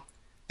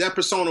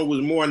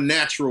was more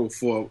natural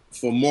for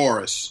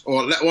Morris.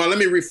 Or let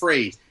me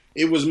rephrase.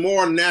 It was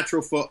more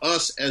natural for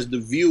us as the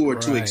viewer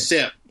to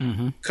accept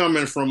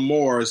coming from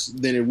Morris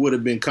than it would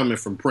have been coming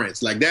from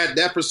Prince. Like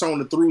that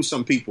persona threw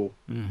some people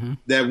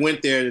that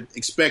went there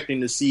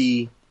expecting to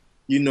see,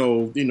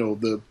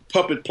 the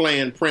puppet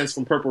playing Prince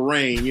from Purple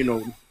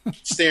Rain,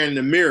 staring in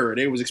the mirror.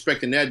 They was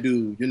expecting that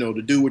dude,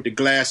 the dude with the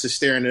glasses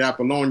staring at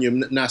Apollonia,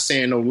 not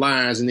saying no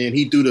lines, and then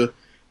he threw the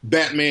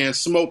Batman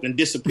smoke and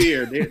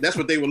disappeared. That's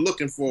what they were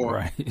looking for.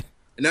 Right.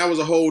 And that was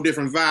a whole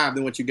different vibe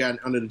than what you got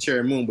Under the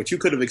Cherry Moon. But you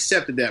could have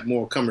accepted that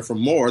more coming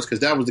from Morris, because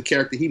that was the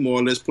character he more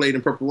or less played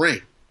in Purple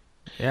Rain.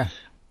 Yeah.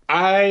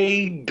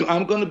 I'm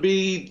going to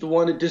be the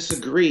one to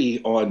disagree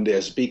on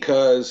this,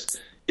 because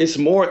it's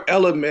more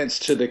elements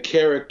to the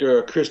character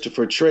of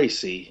Christopher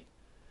Tracy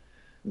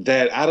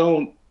that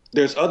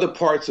there's other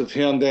parts of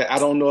him that I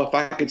don't know if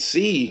I could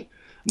see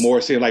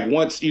Morris in. Like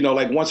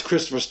once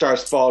Christopher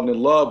starts falling in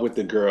love with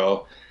the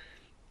girl,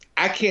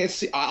 I can't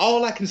see.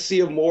 All I can see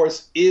of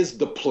Morris is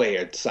the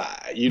player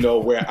side,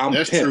 where I'm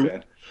pimping.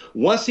 True.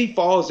 Once he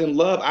falls in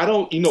love, I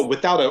don't,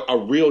 without a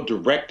real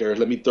director,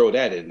 let me throw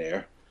that in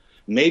there.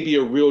 Maybe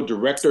a real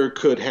director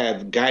could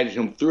have guided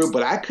him through,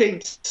 but I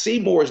couldn't see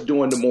Morris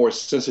doing the more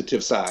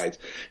sensitive sides.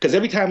 Because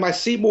every time I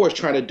see Morris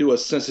trying to do a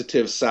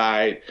sensitive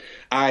side,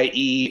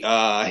 i.e.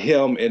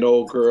 Him and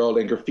Old Girl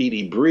and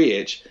Graffiti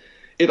Bridge,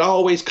 it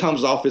always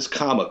comes off as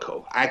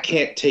comical. I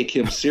can't take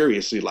him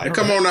seriously like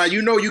Come on now,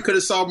 you could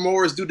have saw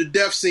Morris do the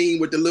death scene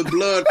with the little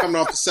blood coming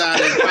off the side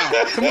of his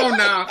mouth. Come on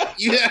now.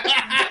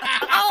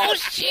 Oh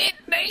shit,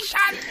 they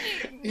shot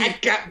me.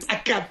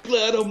 I got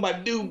blood on my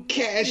new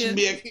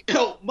cashmere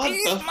coat.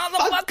 These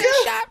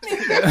motherfuckers shot me.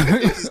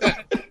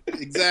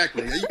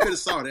 Exactly. You could have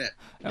saw that.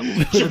 That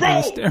would have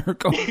been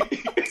hysterical.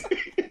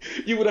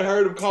 You would have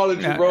heard him calling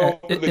Jerome.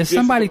 Is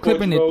somebody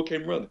clipping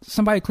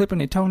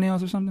their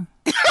toenails or something?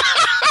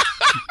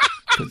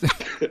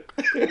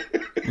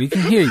 We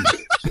can hear you.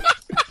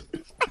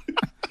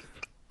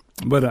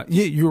 But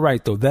you're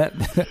right though.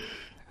 Bad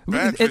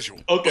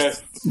visual. Okay.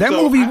 That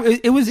movie,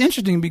 it was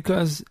interesting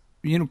because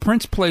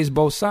Prince plays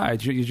both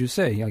sides. As you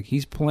say, like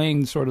he's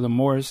playing sort of the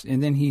Morris,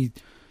 and then he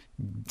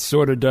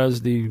sort of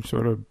does the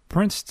sort of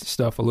Prince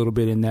stuff a little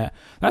bit in that.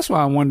 That's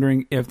why I'm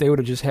wondering if they would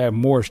have just had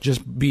Morris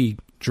just be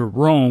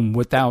Jerome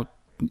without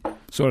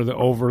sort of the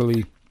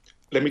overly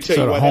let me tell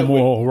you why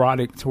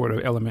homoerotic sort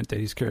of element that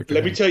he's character.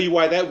 Let me tell you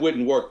why that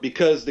wouldn't work,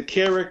 because the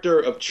character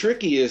of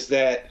Tricky is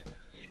that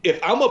if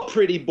I'm a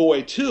pretty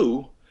boy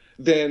too,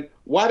 then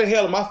why the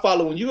hell am I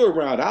following you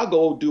around? I'll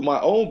go do my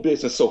own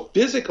business. So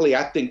physically,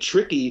 I think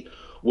Tricky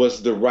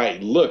was the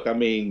right look. I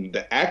mean,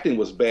 the acting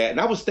was bad.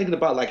 And I was thinking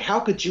about, like, how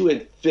could you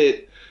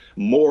fit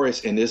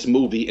Morris in this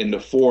movie in the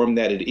form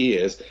that it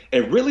is?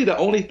 And really the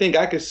only thing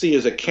I could see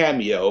is a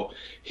cameo,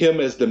 him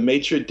as the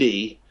maitre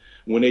d'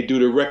 when they do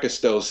the record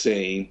store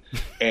scene.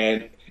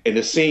 And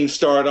the scene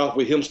started off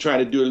with him trying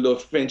to do a little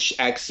French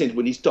accent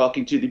when he's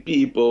talking to the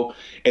people.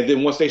 And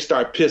then once they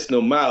start pissing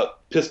him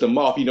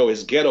off, you know,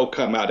 his ghetto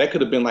come out. That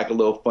could have been like a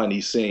little funny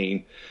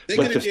scene. They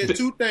could have did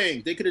two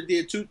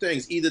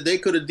things. Either they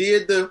could have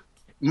did the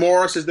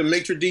Morris as the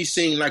maitre d'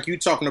 scene like you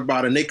talking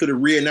about, and they could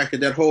have reenacted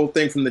that whole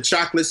thing from the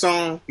Chocolate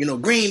song, you know,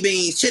 green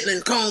beans,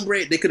 chitlins,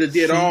 cornbread. They could have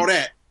did all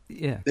that.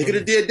 Yeah, they could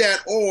have did that,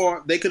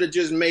 or they could have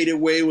just made it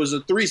where it was a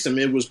threesome.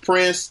 It was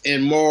Prince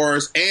and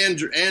Morris and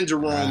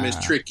Jerome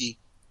as Tricky,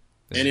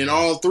 and then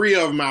all three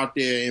of them out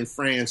there in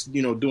France,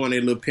 you know, doing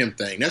their little pimp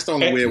thing. That's the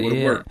only way it would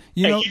have worked.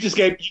 You know, you just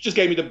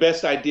gave me the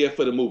best idea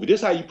for the movie. This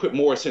is how you put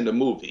Morris in the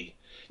movie.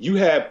 You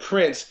have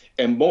Prince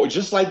and Morris,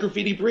 just like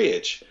Graffiti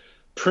Bridge.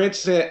 Prince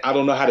said, I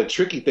don't know how the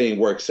Tricky thing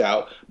works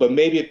out, but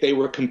maybe if they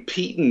were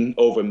competing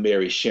over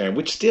Mary Sharon,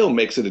 which still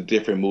makes it a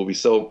different movie.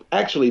 So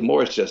actually,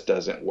 Morris just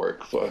doesn't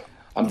work for.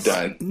 I'm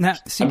done. Now,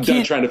 see, I'm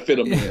done trying to fit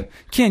him in.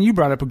 Ken, you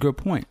brought up a good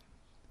point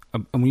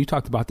when you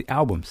talked about the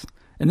albums.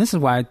 And this is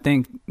why I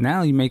think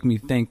now you make me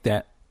think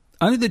that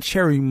Under the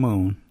Cherry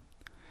Moon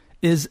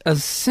is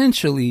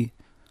essentially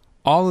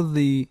all of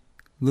the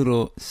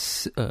little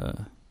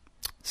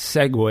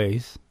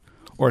segues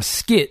or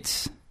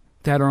skits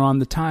that are on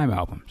the Time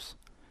albums.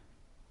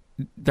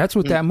 That's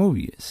what that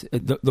movie is.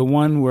 The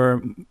one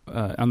where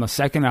on the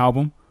second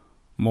album,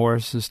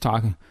 Morris is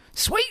talking,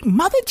 sweet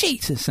mother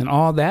Jesus, and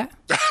all that.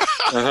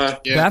 Yeah.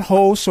 That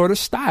whole sort of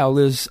style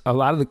is a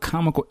lot of the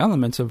comical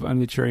elements of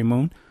Under the Cherry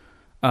Moon.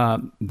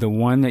 The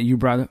one that you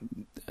brought up,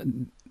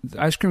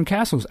 the Ice Cream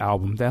Castle's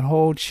album, that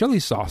whole chili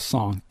sauce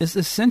song is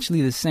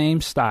essentially the same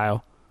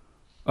style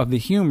of the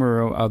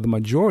humor of the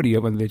majority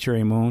of Under the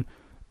Cherry Moon,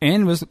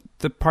 and was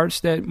the parts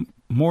that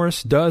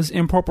Morris does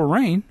in Purple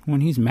Rain when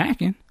he's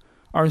macking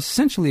are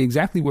essentially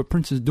exactly what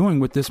Prince is doing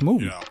with this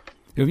movie.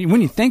 Yeah. When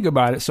you think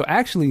about it, so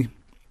actually,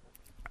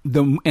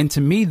 and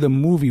to me, the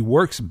movie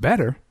works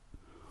better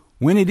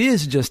when it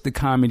is just the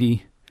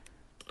comedy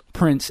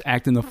Prince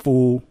acting the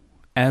fool,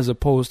 as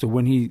opposed to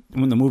when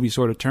the movie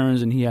sort of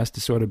turns and he has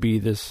to sort of be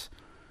this,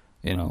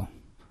 you know,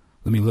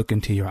 let me look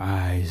into your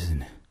eyes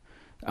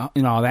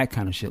and all that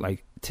kind of shit.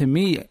 Like, to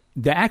me,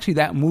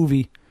 that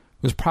movie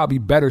was probably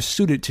better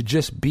suited to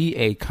just be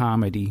a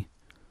comedy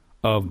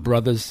of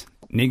brothers,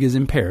 niggas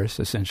in Paris,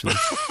 essentially,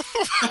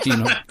 you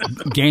know,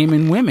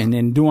 gaming women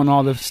and doing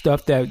all the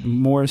stuff that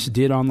Morris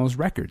did on those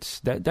records.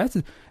 That's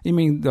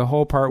the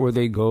whole part where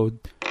they go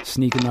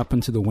sneaking up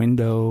into the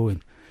window,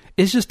 and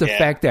it's just the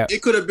fact that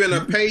it could have been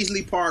a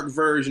Paisley Park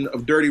version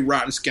of Dirty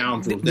Rotten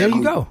Scoundrels. There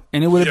you go,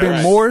 and it would have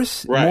been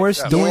Morris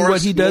doing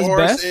what he does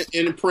best,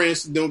 and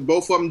Prince,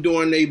 both of them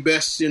doing their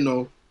best. You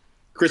know,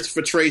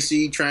 Christopher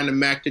Tracy trying to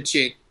mac the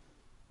chick.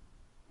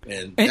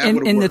 And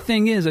the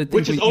thing is, I think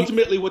which is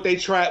ultimately what they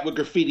tried with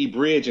Graffiti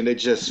Bridge, and it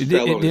just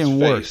fell on his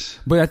face.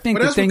 But I think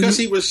that's because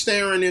he was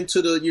staring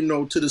into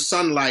the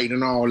sunlight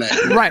and all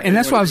that. Right, and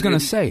that's what I was going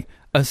to say.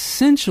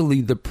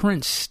 Essentially, the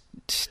Prince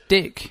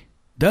stick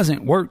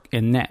doesn't work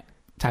in that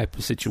type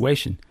of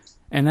situation,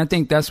 and I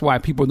think that's why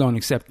people don't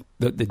accept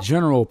the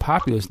general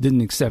populace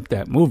didn't accept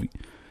that movie,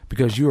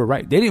 because you were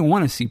right. They didn't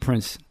want to see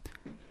Prince.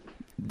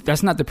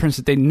 That's not the Prince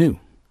that they knew.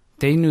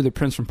 They knew the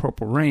Prince from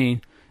Purple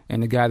Rain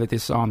and the guy that they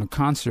saw in the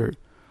concert.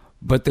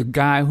 But the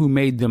guy who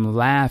made them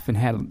laugh and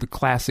had the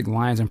classic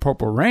lines in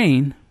Purple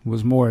Rain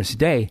was Morris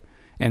Day.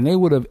 And they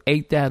would have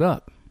ate that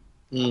up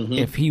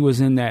if he was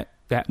in that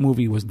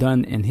movie was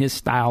done in his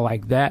style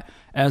like that,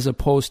 as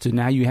opposed to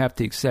now you have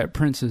to accept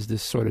Prince as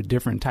this sort of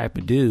different type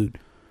of dude.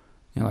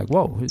 You're like,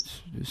 whoa,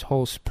 his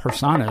whole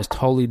persona is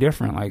totally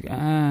different. Like,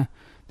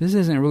 this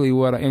isn't really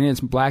and it's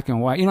black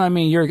and white. You know what I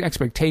mean? Your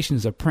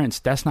expectations of Prince,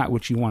 that's not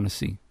what you want to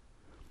see.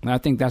 And I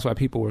think that's why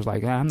people were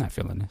like, I'm not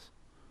feeling this.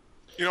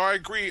 You know, I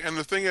agree. And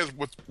the thing is,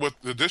 with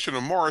the addition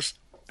of Morris,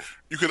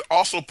 you could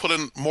also put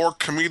in more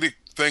comedic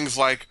things,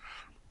 like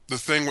the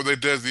thing where they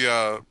did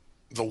the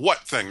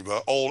What thing,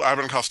 the old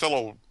Abbott and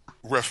Costello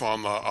riff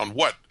on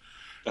What.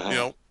 You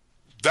know,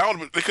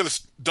 they could have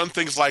done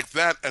things like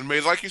that and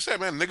made, like you said,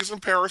 man, Niggas in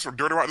Paris or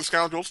Dirty Rotten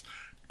Scoundrels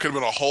could have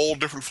been a whole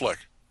different flick.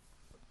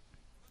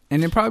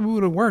 And it probably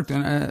would have worked.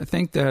 And I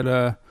think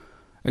that,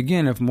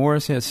 again, if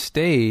Morris had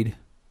stayed,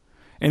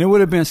 and it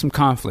would have been some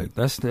conflict.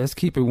 Let's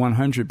keep it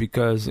 100,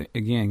 because,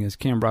 again, as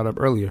Ken brought up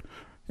earlier,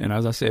 and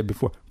as I said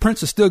before,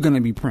 Prince is still going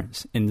to be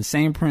Prince. And the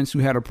same Prince who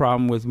had a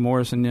problem with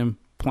Morris and them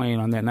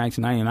playing on that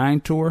 1999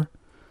 tour,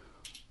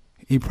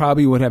 he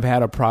probably would have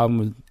had a problem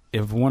with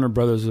if Warner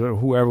Brothers or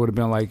whoever would have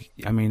been like,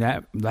 I mean,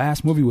 that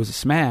last movie was a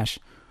smash,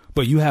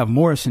 but you have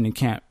Morris in the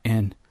camp,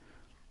 and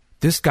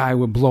this guy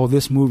would blow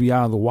this movie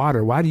out of the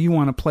water. Why do you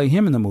want to play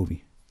him in the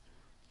movie?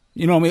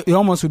 You know, it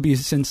almost would be a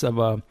sense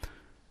of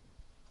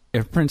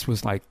if Prince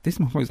was like, this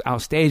motherfucker's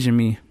outstaging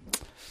me,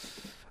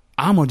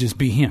 I'm going to just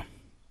beat him.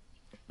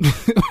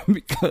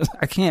 Because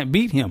I can't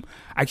beat him.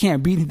 I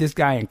can't beat this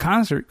guy in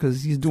concert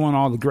because he's doing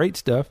all the great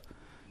stuff.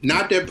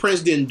 Not that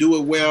Prince didn't do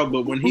it well,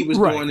 but when he was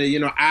doing it, you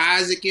know,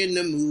 Isaac in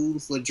the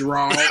mood for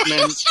draw,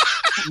 man.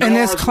 And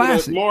that's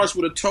classic. Morris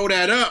would have towed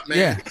that up, man.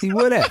 Yeah, he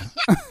would have.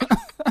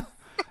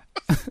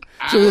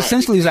 So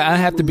essentially, it's like, I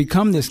have to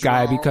become this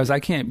guy because I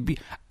can't be.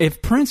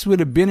 If Prince would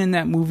have been in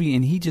that movie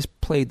and he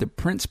just played the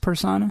Prince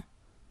persona,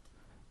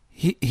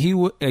 he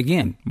would,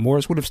 again,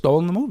 Morris would have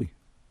stolen the movie.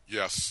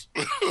 Yes.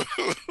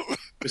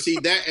 But see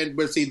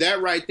that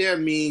right there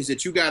means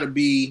that you got to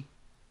be.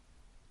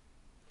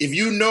 If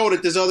you know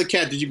that this other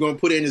cat that you're going to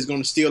put in is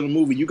going to steal the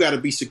movie, you got to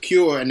be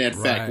secure in that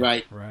fact,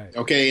 right? Right.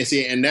 Okay, and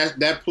see, and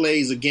that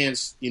plays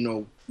against, you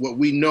know, what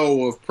we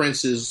know of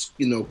Prince's,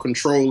 you know,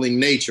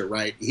 controlling nature,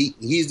 right?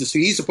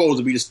 He's supposed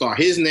to be the star.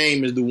 His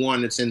name is the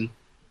one that's in,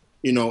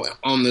 you know,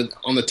 on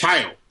the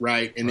title,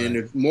 right? And then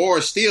if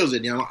Morris steals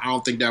it, you know, I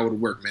don't think that would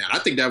work, man. I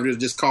think that would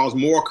just cause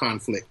more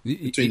conflict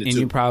between the two. And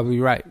you're probably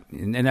right,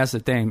 and that's the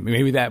thing.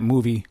 Maybe that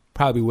movie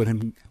probably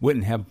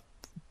wouldn't have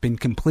been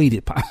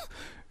completed.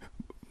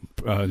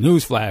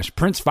 Newsflash: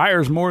 Prince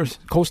fires Morris,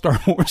 co-star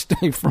Morris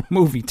Day from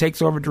movie,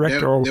 takes over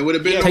director. There would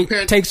have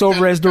been takes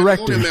over as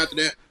director. After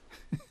that.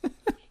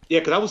 Yeah,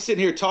 because I was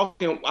sitting here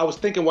talking. I was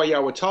thinking while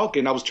y'all were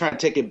talking, I was trying to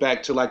take it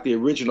back to like the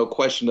original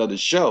question of the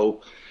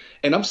show,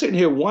 and I'm sitting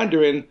here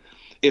wondering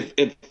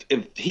if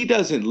he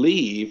doesn't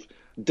leave,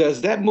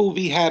 does that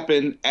movie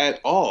happen at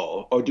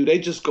all, or do they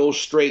just go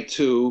straight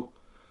to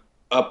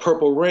a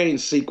Purple Rain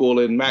sequel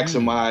and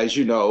maximize,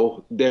 you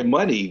know, their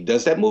money?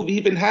 Does that movie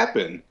even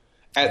happen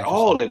at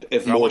all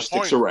if Morris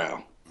sticks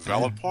around?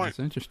 Valid point. That's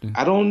interesting.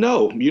 I don't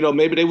know. You know,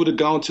 maybe they would have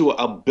gone to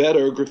a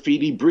better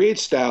Graffiti Bridge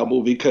style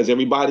movie because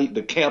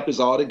the camp is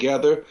all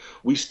together.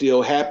 We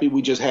still happy.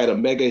 We just had a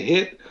mega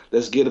hit.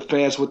 Let's give the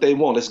fans what they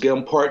want. Let's give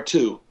them part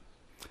 2.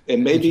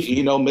 And maybe,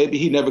 you know, maybe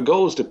he never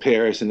goes to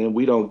Paris and then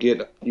we don't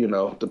get, you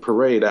know, the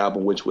Parade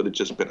album, which would have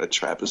just been a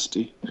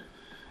travesty.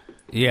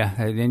 Yeah,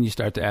 and then you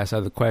start to ask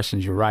other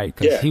questions. You're right,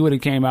 because he would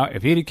have came out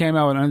if he'd came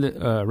out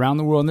Around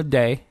the World in a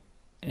Day,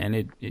 and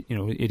it you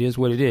know, it is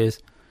what it is.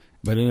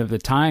 But if the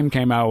Time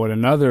came out with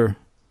another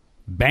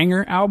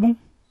banger album,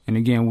 and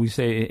again we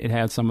say it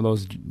had some of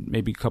those,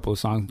 maybe a couple of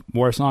songs,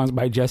 more songs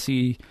by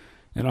Jesse,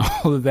 and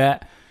all of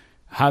that.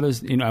 How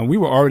does, you know? And we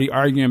were already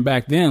arguing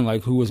back then,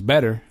 like who was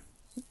better,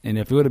 and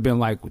if it would have been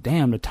like,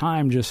 damn, the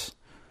Time just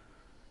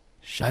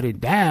shut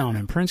it down,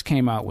 and Prince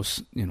came out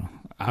with, you know,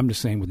 I'm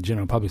just saying with the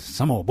general public,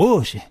 some old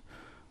bullshit.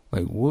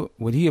 Like, what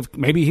would he have?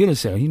 Maybe he'd have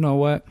said, you know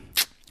what?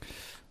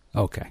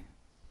 Okay,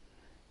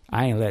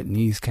 I ain't letting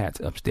these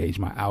cats upstage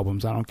my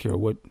albums. I don't care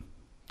what.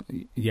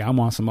 Yeah, I'm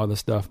on some other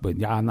stuff, but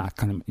y'all not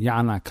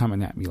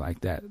coming at me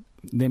like that.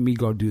 Let me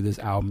go do this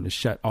album to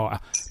shut all.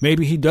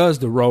 Maybe he does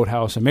the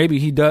Roadhouse, or maybe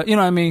he does. You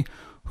know what I mean?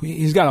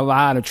 He's got a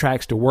lot of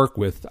tracks to work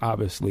with,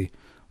 obviously.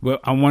 But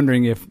I'm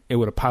wondering if it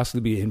would have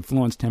possibly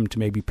influenced him to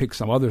maybe pick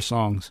some other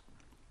songs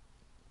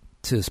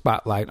to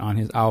spotlight on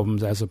his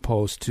albums, as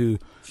opposed to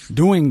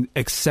doing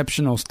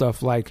exceptional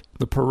stuff like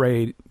The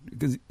Parade,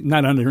 because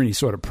not under any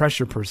sort of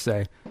pressure per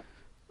se.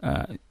 You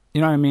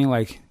know what I mean?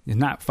 Like, he's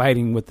not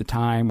fighting with the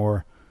time,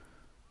 or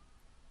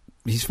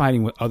he's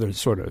fighting with other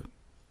sort of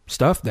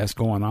stuff that's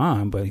going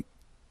on. But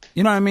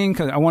you know what I mean?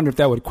 Because I wonder if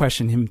that would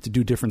question him to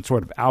do different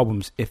sort of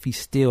albums if he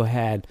still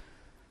had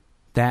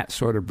that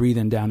sort of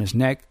breathing down his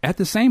neck. At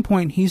the same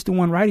point, he's the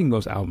one writing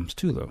those albums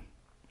too, though.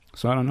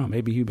 So I don't know.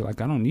 Maybe he'd be like,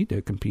 I don't need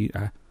to compete.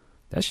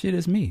 That shit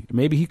is me.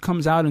 Maybe he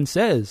comes out and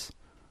says,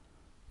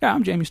 yeah,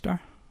 I'm Jamie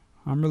Starr.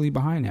 I'm really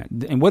behind that.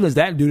 And what does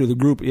that do to the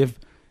group if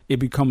it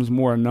becomes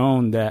more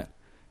known that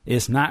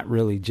it's not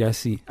really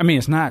Jesse? I mean,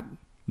 it's not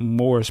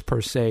Morris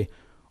per se.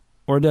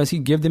 Or does he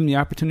give them the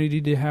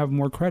opportunity to have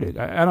more credit?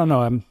 I don't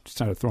know. I'm just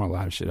trying to throw a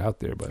lot of shit out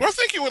there, but well, I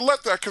think he would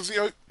let that because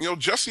you know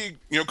Jesse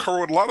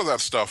covered a lot of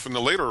that stuff in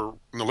the later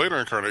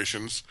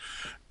incarnations,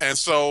 and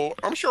so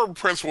I'm sure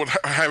Prince would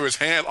have his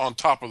hand on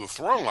top of the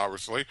throne,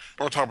 obviously,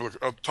 or on top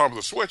of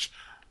the switch.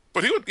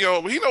 But he would, you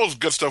know, he knows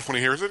good stuff when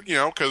he hears it, you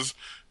know, because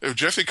if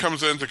Jesse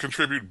comes in to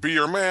contribute "Be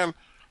Your Man,"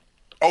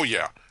 oh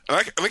yeah,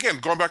 and again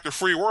going back to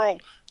Free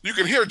World, you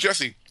can hear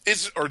Jesse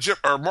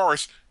or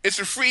Morris. It's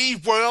a free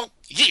world.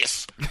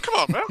 Yes. Come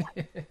on,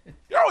 man.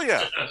 Oh,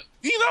 yeah.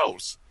 He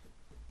knows.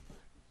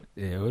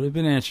 Yeah, it would have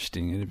been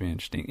interesting. It would have been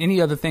interesting. Any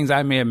other things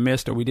I may have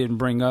missed or we didn't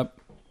bring up?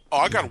 Oh,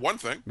 I got one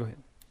thing. Go ahead.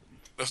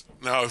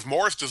 Now, if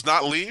Morris does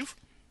not leave,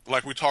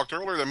 like we talked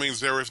earlier, that means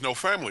there is no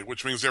family,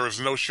 which means there is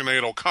no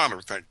Sinead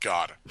O'Connor, thank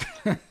God.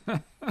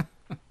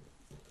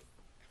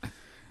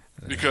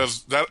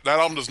 Because that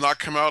album does not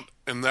come out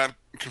in that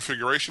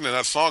configuration, and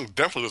that song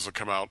definitely doesn't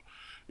come out,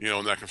 you know,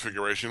 in that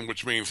configuration,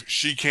 which means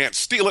she can't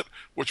steal it,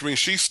 which means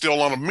she's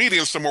still on a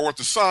median somewhere with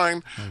the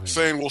sign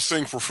saying we'll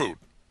sing for food.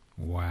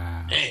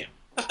 Wow. Damn.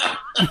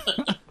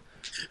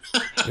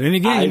 then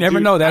again, you never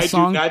know that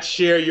song. I do not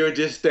share your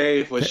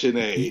disdain for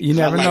Sinead. You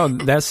never know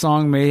that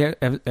song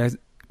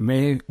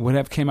would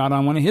have came out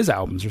on one of his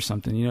albums or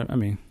something. You know, I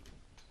mean,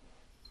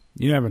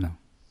 you never know.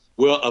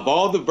 Well, of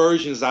all the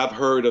versions I've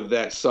heard of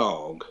that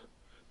song,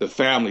 The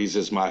Family's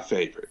is my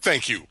favorite.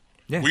 Thank you.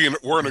 Yeah.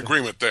 We're in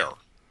agreement there.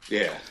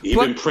 Yeah,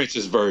 even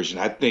Prince's version.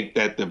 I think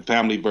that the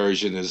Family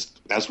version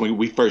that's when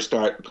we first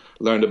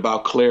learned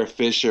about Claire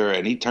Fisher,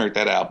 and he turned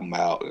that album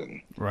out. And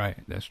right,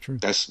 that's true.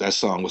 That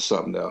song was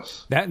something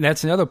else.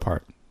 That's the other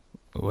part.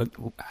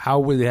 How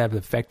would it have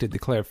affected the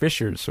Claire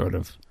Fisher sort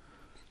of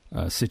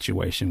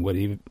situation? Would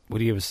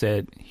he have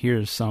said,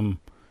 "Here's some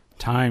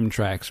time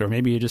tracks," or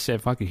maybe he just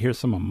said, "Fuck it, here's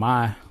some of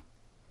my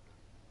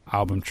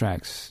album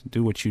tracks,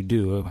 do what you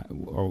do,"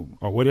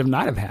 or would it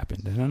not have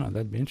happened? I don't know.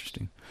 That'd be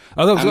interesting.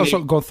 Although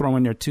also go throw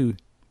in there too.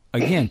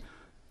 Again,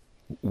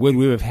 would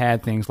we have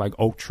had things like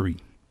Oak Tree,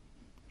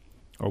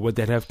 or would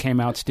that have came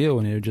out still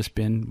and it had just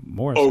been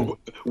Morrison? Or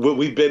would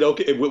we been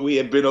okay? Would we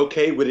have been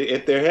okay with it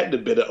if there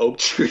hadn't been an Oak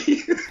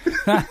Tree?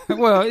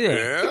 Well,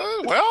 yeah.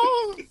 Yeah.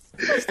 Well.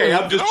 Hey,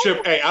 I'm just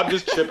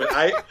tripping.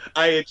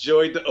 I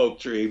enjoyed the Oak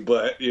Tree,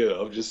 but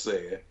I'm just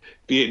saying,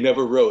 be it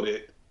never wrote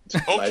it.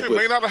 Oak Tree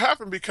may not have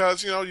happened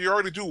because you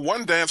already do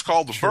one dance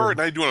called the Bird.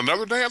 Now you're doing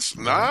another dance.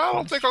 Nah, I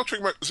don't think Oak Tree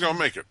is gonna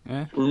make it.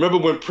 Yeah. Remember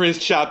when Prince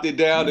chopped it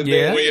down and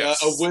made a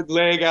wood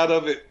leg out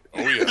of it?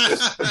 Oh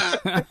yes.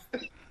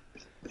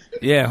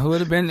 Yeah, who would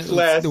have been?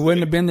 There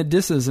wouldn't have been the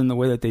disses in the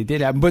way that they did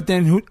happen. But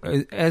then,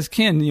 as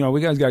Ken, we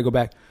guys got to go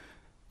back.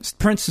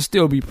 Prince will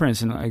still be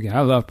Prince, and again,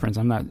 I love Prince.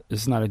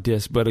 It's not a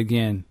diss, but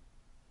again,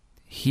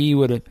 he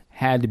would have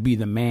had to be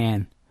the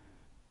man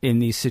in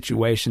these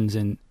situations,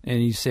 and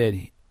he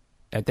said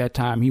at that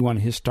time he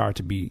wanted his star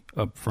to be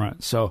up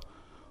front. So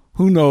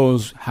who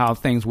knows how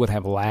things would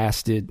have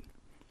lasted?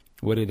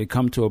 Would it have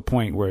come to a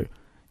point where,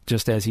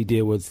 just as he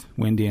did with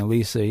Wendy and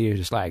Lisa, he was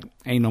just like,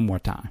 ain't no more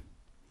time.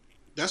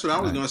 That's what I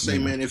was gonna say,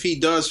 man. If he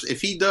does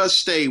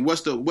stay,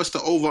 what's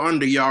the over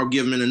under y'all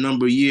give him in a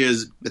number of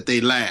years that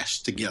they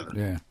last together?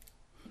 Yeah.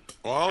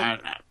 Well,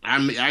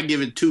 I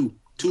give it two.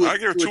 I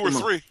give it 2 or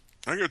 3.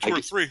 I give it 2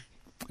 or 3.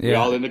 Yeah. We're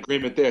all in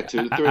agreement there.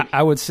 2 to 3.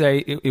 I would say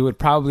it would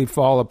probably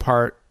fall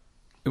apart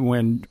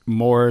when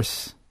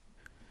Morris,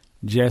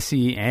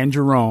 Jesse, and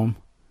Jerome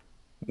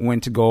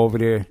went to go over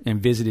there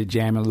and visited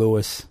Jammin'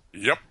 Lewis.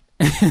 Yep.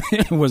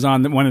 It was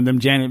on one of them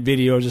Janet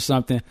videos or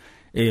something.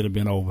 It'd have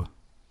been over.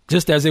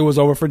 Just as it was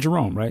over for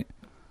Jerome, right?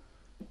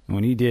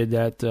 When he did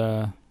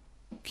that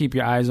Keep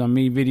Your Eyes on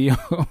Me video.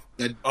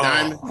 The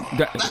diamond.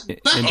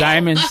 The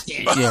diamonds.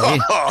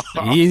 Yeah,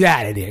 he's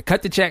out of there.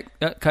 Cut the check.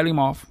 Cut him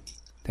off.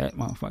 That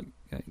motherfucker.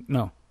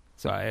 No.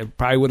 So it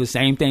probably would have,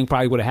 same thing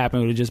probably would have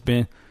happened. It would have just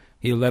been,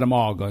 he'd let them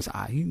all go.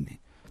 He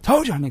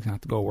told y'all niggas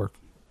not to go work.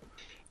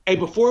 Hey,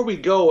 before we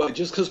go,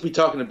 just because we're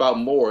talking about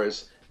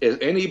Morris, is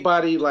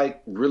anybody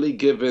really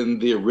giving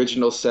the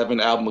original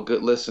 7 album a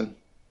good listen?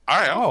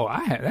 I am. Oh,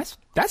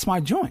 that's my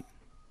joint.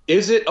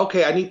 Is it?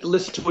 Okay, I need to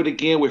listen to it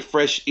again with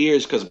fresh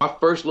ears because my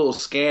first little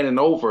scanning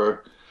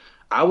over,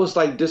 I was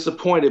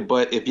disappointed.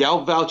 But if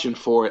y'all vouching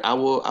for it, I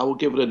will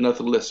give it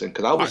another listen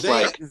because I was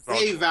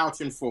they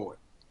vouching for it.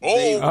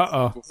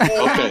 Oh,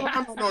 okay.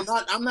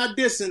 No, I'm not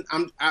dissing.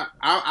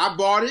 I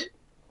bought it.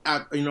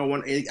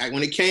 When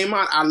it came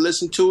out, I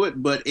listened to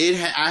it, but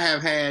I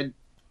have had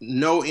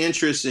no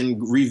interest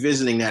in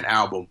revisiting that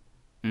album.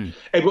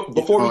 Hey, but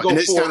before we go, and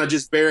it's kind of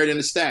just buried in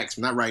the stacks.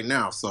 Not right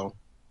now, so.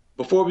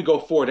 Before we go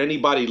forward,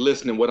 anybody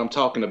listening, what I'm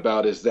talking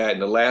about is that in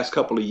the last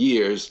couple of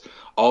years,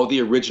 all the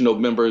original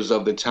members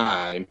of the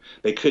Time,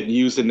 they couldn't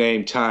use the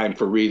name Time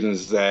for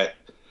reasons that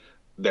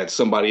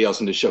somebody else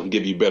in the show can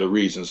give you better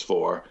reasons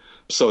for.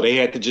 So they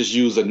had to just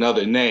use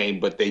another name,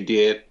 but they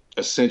did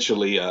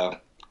essentially a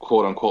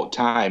quote-unquote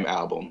Time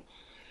album.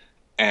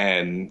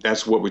 And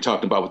that's what we're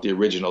talking about with the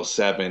original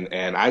 7.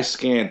 And I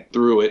scanned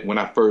through it when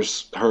I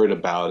first heard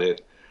about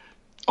it.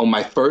 On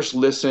my first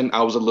listen,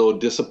 I was a little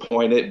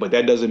disappointed, but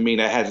that doesn't mean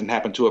that hasn't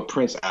happened to a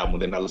Prince album.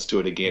 Then I listened to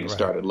it again and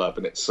started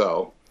loving it.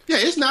 So yeah,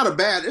 it's not a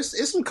bad.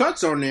 It's some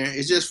cuts on there.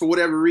 It's just for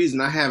whatever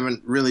reason I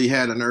haven't really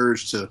had an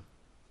urge to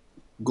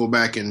go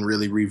back and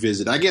really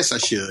revisit. I guess I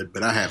should,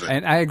 but I haven't.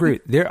 And I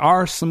agree. There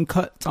are some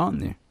cuts on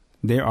there.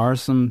 There are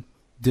some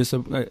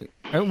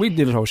we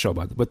did a whole show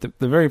about it, but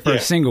the very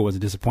first single was a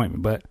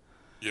disappointment. But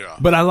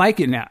but I like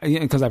it now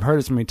because I've heard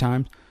it so many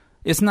times.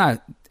 It's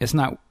not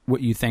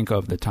what you think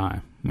of the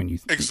time when you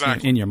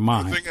in your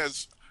mind. The thing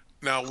is,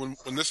 now when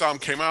this album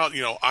came out,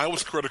 I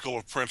was critical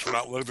of Prince for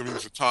not letting them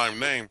use the Time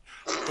name.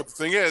 But the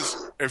thing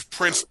is, if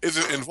Prince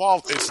isn't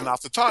involved, it's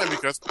not the Time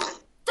because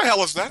the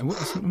hell is that?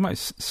 Am I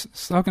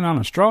sucking on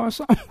a straw or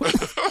something?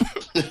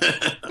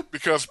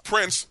 Because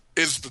Prince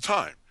is the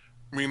Time.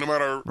 I mean, no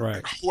matter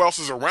who else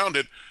is around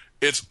it,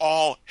 it's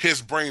all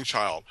his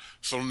brainchild.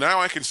 So now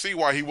I can see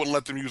why he wouldn't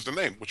let them use the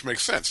name, which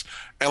makes sense.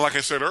 And like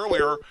I said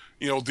earlier,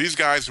 these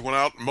guys went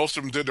out, most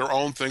of them did their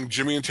own thing.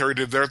 Jimmy and Terry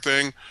did their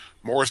thing.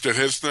 Morris did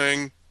his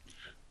thing.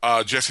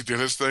 Jesse did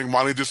his thing.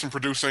 Monty did some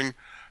producing.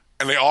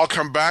 And they all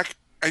come back.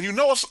 And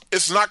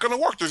it's not going to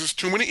work. There's just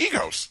too many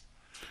egos.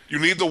 You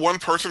need the one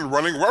person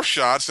running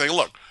roughshod saying,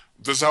 look,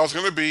 This is how it's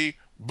going to be.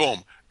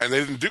 Boom. And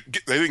they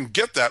didn't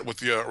get that with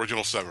the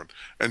original 7.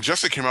 And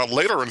Jesse came out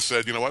later and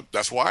said, you know what?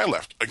 That's why I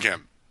left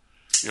again.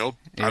 I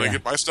didn't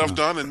get my stuff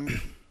done, and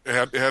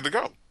it had to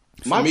go.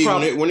 For me,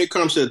 when it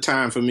comes to the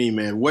time for me,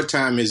 man, what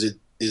time is it?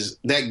 Is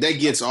that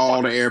gets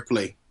all the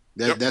airplay?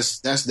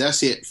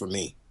 That's it for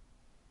me.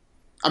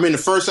 I mean, the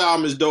first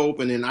album is dope,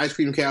 and then Ice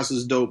Cream Castle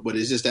is dope, but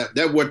it's just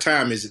that what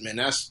time is it, man?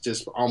 That's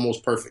just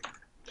almost perfect.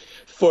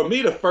 For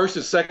me, the first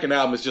and second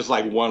album is just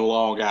like one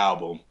long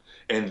album,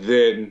 and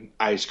then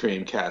Ice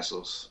Cream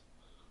Castles.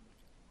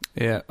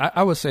 Yeah,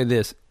 I would say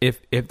this: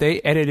 if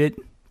they edited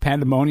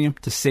Pandemonium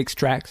to 6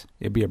 tracks,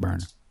 it'd be a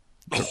burner.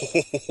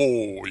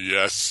 Oh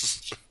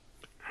yes,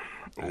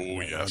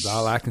 That's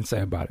all I can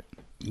say about it.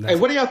 Hey,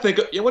 what do y'all think?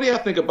 What do y'all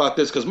think about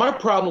this? Because my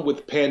problem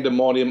with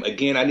Pandemonium,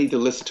 again, I need to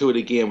listen to it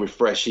again with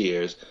fresh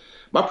ears.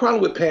 My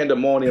problem with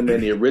Pandemonium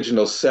and the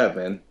original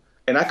 7,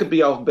 and I could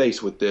be off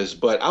base with this,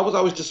 but I was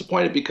always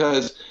disappointed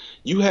because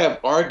you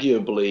have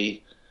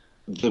arguably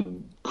the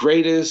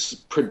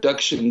greatest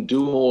production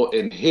duo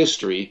in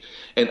history,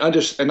 and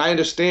I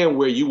understand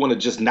where you want to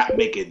just not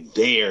make it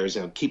theirs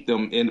and keep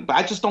them in, but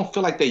I just don't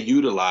feel like they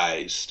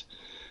utilized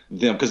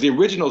them, because the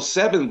original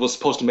 7 was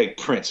supposed to make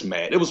Prince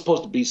mad. It was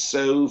supposed to be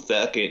so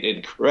fucking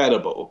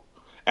incredible.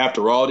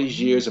 After all these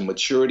years of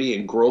maturity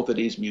and growth of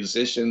these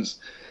musicians,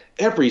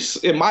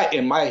 in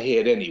my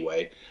head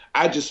anyway,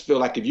 I just feel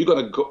like if you're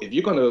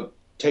gonna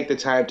take the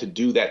time to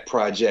do that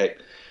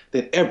project,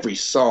 then every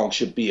song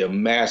should be a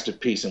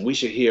masterpiece, and we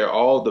should hear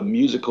all the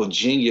musical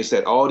genius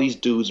that all these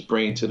dudes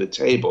bring to the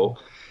table.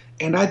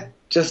 And I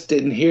just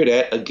didn't hear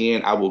that.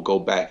 Again, I will go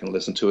back and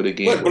listen to it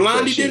again. But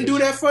Blondie didn't do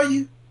that for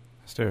you?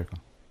 Hysterical.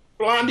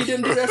 Blondie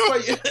didn't do that for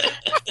you?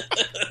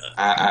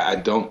 I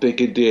don't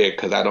think it did,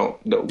 because I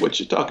don't know what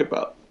you're talking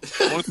about.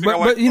 But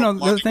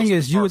the thing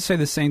is, you would say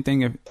the same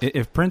thing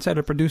if Prince had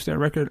to produce that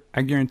record.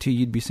 I guarantee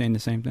you'd be saying the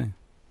same thing.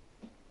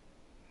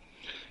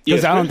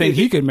 Because I don't think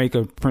he could make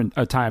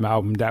a Time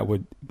album that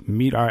would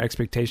meet our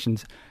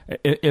expectations.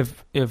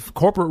 If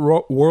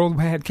Corporate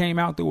World had came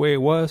out the way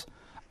it was,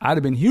 I'd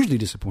have been hugely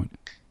disappointed.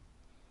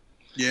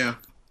 Yeah.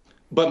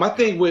 But my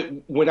thing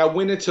when I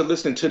went into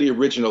listening to the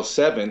original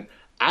 7,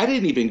 I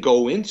didn't even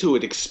go into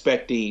it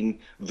expecting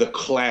the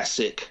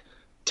classic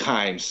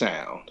Time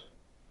sound.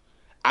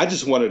 I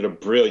just wanted a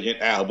brilliant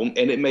album,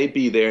 and it may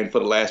be there. And for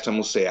the last time,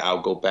 I'll say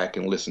I'll go back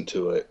and listen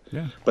to it.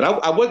 Yeah. But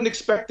I wasn't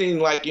expecting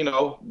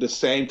the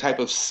same type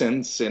of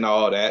sense and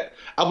all that.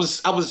 I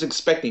was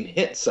expecting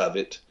hints of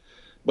it,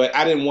 but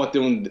I didn't want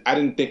them. I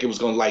didn't think it was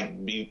going to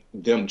be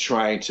them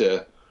trying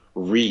to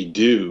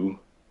redo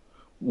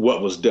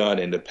what was done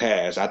in the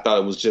past. I thought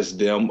it was just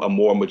them, a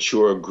more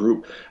mature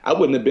group. I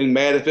wouldn't have been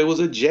mad if it was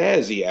a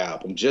jazzy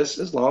album, just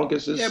as long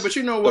as it's... Yeah, but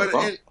you know what?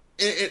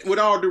 With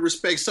all due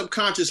respect,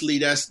 subconsciously,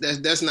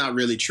 that's not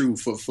really true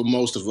for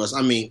most of us.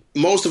 I mean,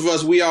 most of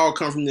us, we all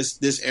come from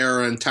this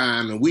era and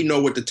time, and we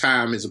know what the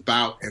time is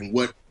about and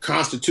what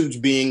constitutes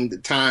being the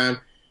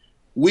time.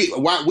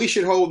 We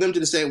should hold them to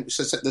the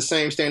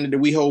same standard that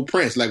we hold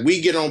Prince. Like,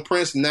 we get on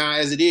Prince now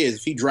as it is.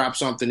 If he drops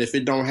something, if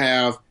it don't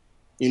have...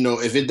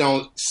 if it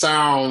don't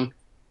sound,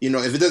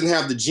 if it doesn't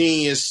have the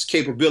genius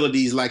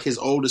capabilities like his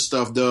older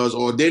stuff does,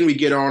 or then we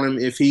get on him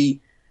if he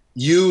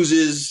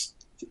uses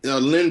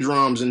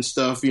Lindrums and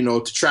stuff,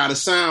 to try to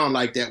sound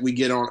like that, we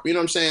get on. You know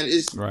what I'm saying?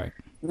 It's right.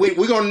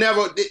 We're gonna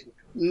never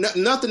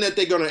nothing that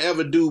they're gonna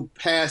ever do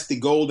past the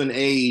golden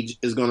age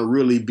is gonna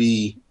really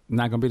be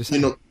not gonna be the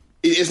same.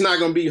 It's not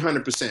gonna be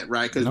 100%,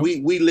 right? Because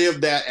nope. we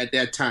lived that at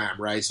that time,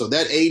 right? So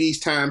that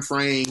 80s time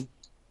frame,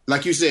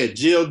 like you said,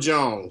 Jill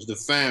Jones, The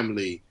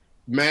Family,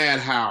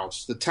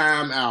 Madhouse, the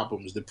Time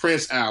albums, the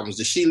Prince albums,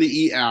 the Sheila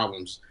E.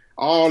 albums,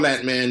 all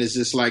that, man, is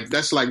just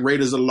that's like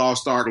Raiders of the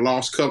Lost Ark,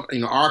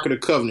 Ark of the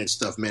Covenant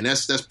stuff, man.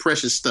 That's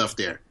precious stuff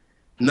there.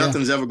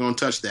 Nothing's ever going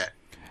to touch that.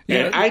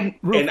 Yeah,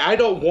 and I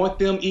don't want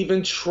them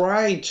even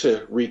trying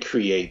to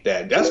recreate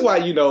that. That's why,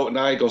 and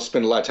I ain't going to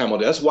spend a lot of time on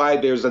that. That's why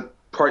there's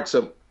parts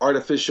of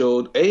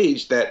Artificial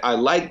Age that I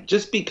like,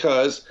 just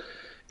because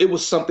it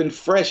was something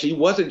fresh. He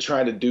wasn't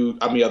trying to do,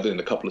 other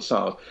than a couple of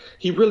songs,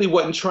 he really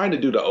wasn't trying to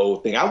do the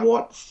old thing. I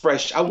want a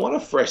fresh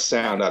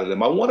sound out of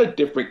them. I want a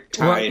different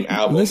time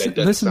album. Listen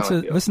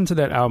to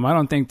that album. I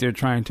don't think they're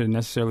trying to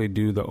necessarily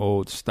do the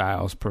old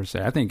styles per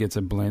se. I think it's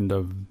a blend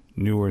of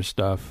newer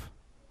stuff.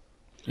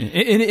 And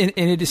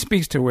it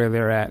speaks to where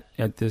they're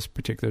at this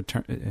particular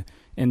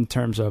in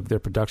terms of their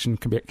production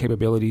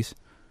capabilities.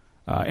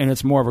 And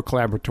it's more of a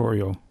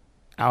collaboratorial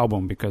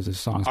album because it's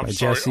songs by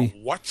Jesse.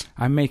 What?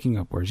 I'm making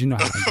up words. You know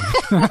how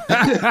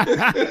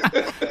I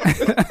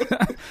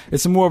do.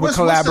 It's more of a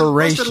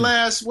collaboration.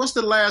 What's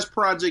the last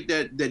project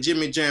that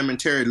Jimmy Jam and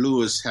Terry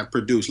Lewis have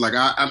produced? Like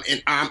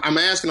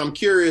I'm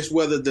curious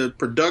whether the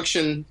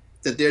production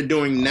that they're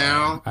doing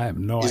now I have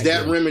no is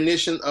idea. That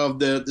reminiscent of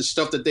the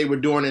stuff that they were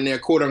doing in their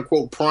quote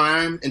unquote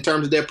prime in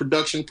terms of their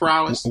production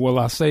prowess? Well,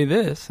 I'll say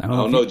this. I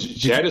don't know.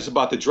 Janet's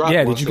about to drop.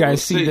 Yeah, did you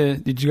guys see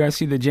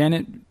the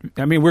Janet?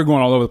 I mean, we're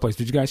going all over the place.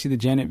 Did you guys see the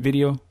Janet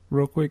video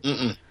real quick?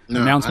 No,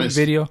 announcement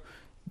video.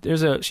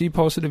 She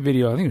posted a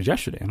video. I think it was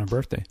yesterday on her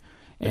birthday,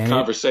 And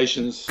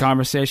conversations.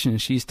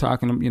 She's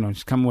talking,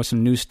 she's coming with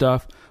some new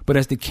stuff. But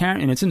as the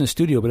camera, and it's in the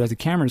studio, but as the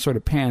camera sort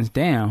of pans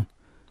down,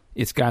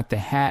 it's got the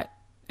hat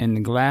and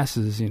the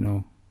glasses,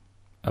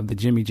 of the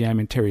Jimmy Jam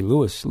and Terry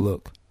Lewis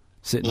look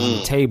sitting on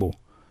the table.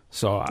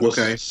 So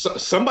okay,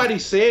 somebody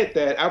said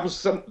that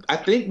I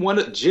think one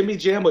of Jimmy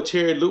Jam or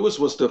Terry Lewis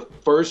was the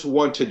first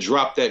one to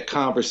drop that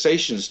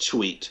Conversations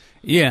tweet.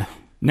 Yeah.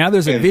 Now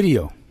there's a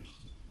video.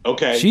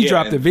 Okay. She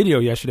dropped a video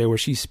yesterday where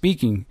she's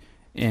speaking,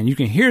 and you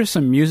can hear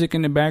some music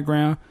in the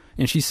background.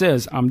 And she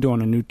says, "I'm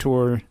doing a new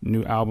tour,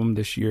 new album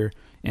this year."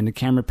 And the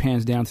camera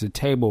pans down to the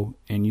table,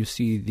 and you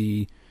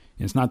see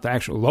it's not the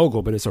actual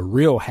logo, but it's a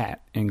real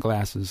hat and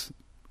glasses,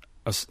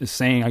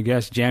 saying, I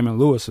guess, Jam and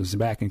Lewis is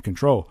back in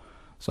control.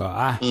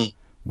 So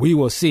we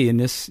will see in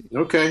this.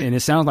 Okay. And it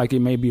sounds like it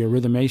may be a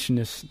Rhythm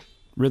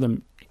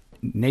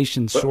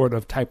Nation sort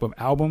of type of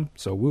album.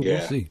 So we'll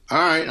see. All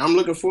right. I'm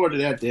looking forward to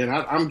that then.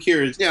 I'm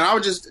curious. Yeah, I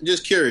was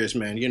just curious,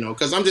 man,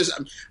 because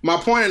my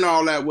point in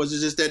all that was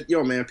just that,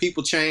 man,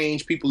 people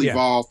change, people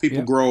evolve,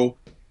 people grow.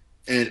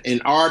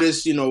 And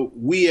artists,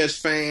 we as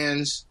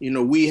fans,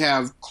 we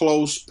have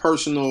close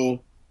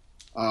personal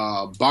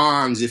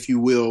bonds, if you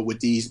will, with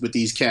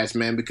these cats,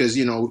 man, because,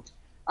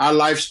 our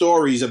life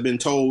stories have been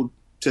told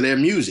to their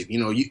music.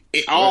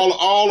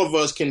 All of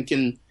us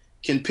can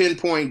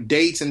pinpoint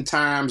dates and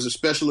times of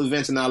special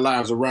events in our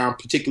lives around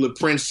particular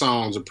Prince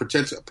songs or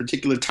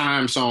particular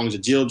time songs or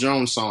Jill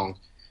Jones songs.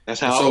 That's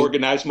how I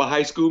organized my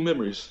high school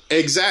memories.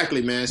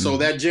 Exactly, man. So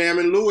that Jam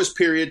and Lewis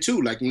period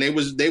too, like when they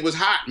was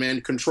hot,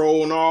 man,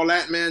 Control and all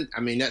that, man. I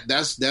mean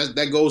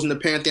that goes in the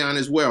pantheon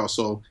as well.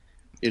 So,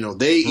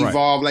 they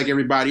evolve like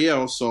everybody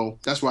else. So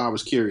that's why I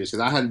was curious,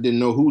 because I didn't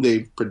know who they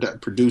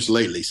produced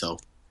lately. So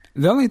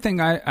the only thing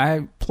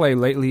I play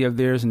lately of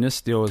theirs, and this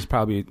still is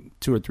probably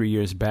 2 or 3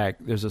 years back,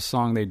 there's a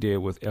song they did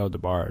with El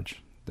DeBarge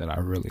that I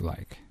really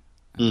like.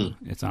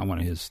 It's on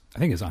I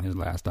think it's on his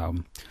last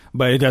album,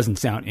 but it doesn't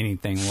sound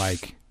anything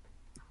like.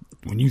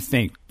 When you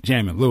think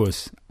Jam and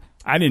Lewis,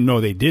 I didn't know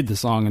they did the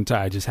song until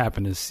I just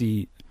happened to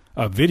see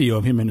a video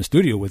of him in the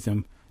studio with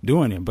them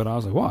doing it. But I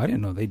was like, wow, I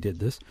didn't know they did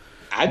this.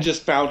 I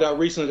just found out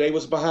recently they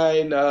was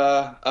behind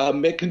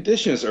Mint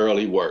Conditions'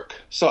 early work.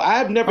 So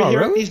I've never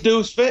heard these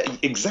dudes fit.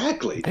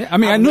 Exactly. I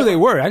mean, I knew they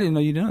were. I didn't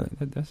know you knew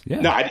that.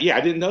 No, I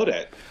didn't know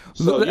that.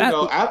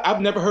 So,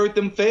 I've never heard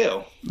them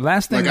fail.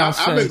 Last thing I've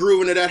been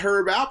grooving to that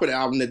Herb Alpert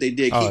album that they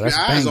did. Keep Your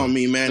Eyes on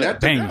Me, man.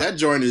 That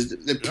joint is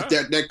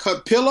that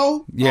cut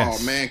pillow.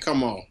 Yes. Oh man,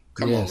 come on,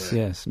 man.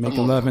 Yes.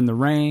 Making Love in the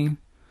Rain.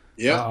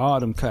 Yeah, all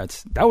them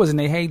cuts. That was in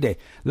their heyday.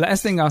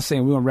 Last thing I'll say,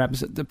 we're gonna wrap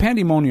this up. The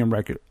Pandemonium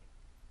record.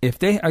 If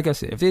they had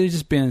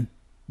just been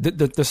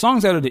the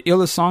songs that are the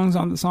illest songs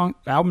on the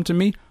album to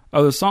me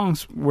are the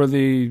songs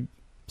they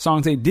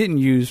didn't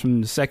use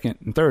from the second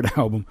and third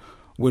album,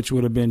 which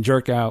would have been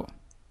Jerk Out,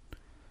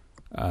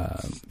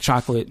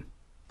 Chocolate,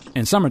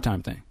 and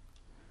Summertime Thing.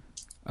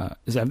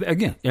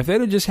 If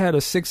they'd have just had a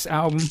 6th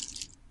album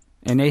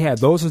and they had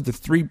those as the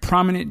 3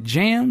 prominent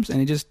jams and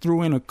they just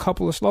threw in a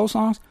couple of slow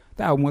songs,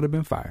 that album would have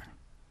been fire.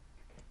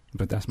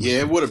 But that's my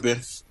it would have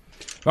been.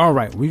 All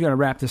right, we got to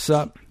wrap this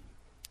up.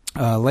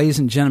 Ladies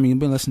and gentlemen, you've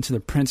been listening to the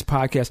Prince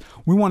Podcast.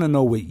 We want to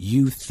know what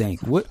you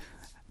think. What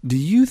do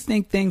you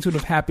think things would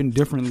have happened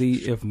differently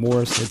if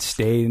Morris had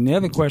stayed? And the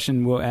other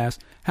question we'll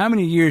ask, how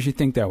many years you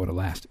think that would have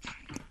lasted?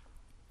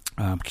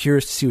 I'm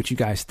curious to see what you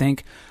guys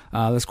think.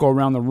 Let's go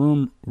around the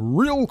room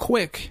real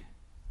quick.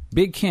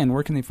 Big Ken,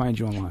 where can they find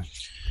you online?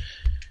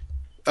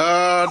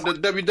 The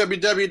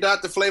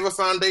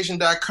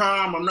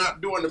www.theflavorfoundation.com. I'm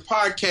not doing the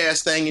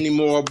podcast thing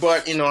anymore,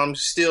 but I'm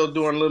still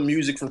doing a little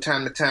music from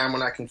time to time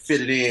when I can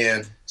fit it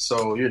in.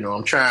 So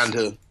I'm trying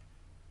to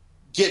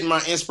get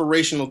my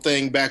inspirational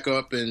thing back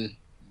up and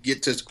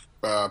get to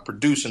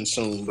producing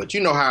soon. But you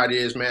know how it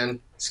is, man.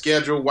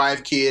 Schedule,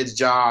 wife, kids,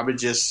 job. It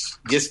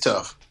just gets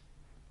tough.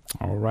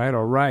 All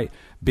right.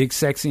 Big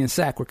Sexy and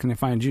Sack, where can they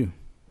find you?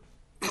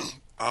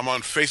 I'm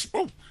on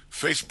Facebook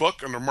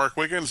under Mark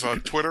Wiggins,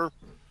 on Twitter,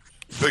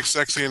 Big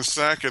Sexy and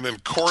Sack, and then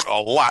court a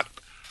lot.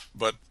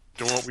 But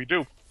doing what we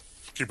do.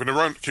 Keeping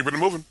it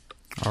moving.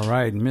 All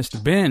right. And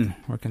Mr. Ben,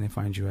 where can they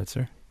find you at,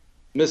 sir?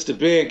 Mr.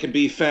 Ben can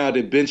be found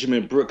at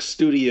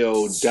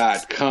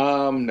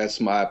BenjaminBrooksStudio.com.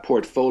 That's my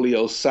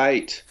portfolio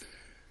site.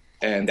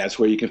 And that's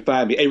where you can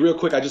find me. Hey, real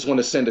quick, I just want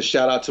to send a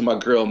shout out to my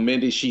girl,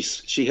 Mindy.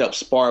 She helped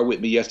spar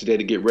with me yesterday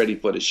to get ready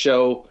for the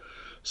show.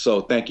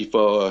 So thank you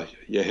for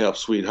your help,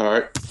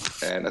 sweetheart.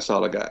 And that's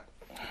all I got.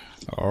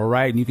 All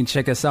right. And you can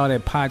check us out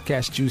at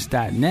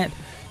podcastjuice.net.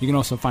 You can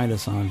also find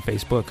us on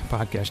Facebook,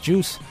 Podcast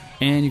Juice.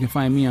 And you can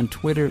find me on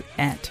Twitter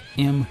at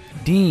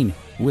MDean.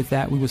 With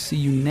that, we will see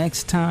you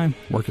next time.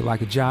 Work it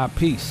like a job.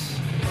 Peace.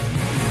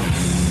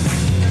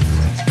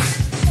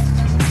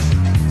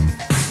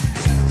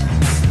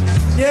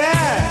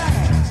 Yeah.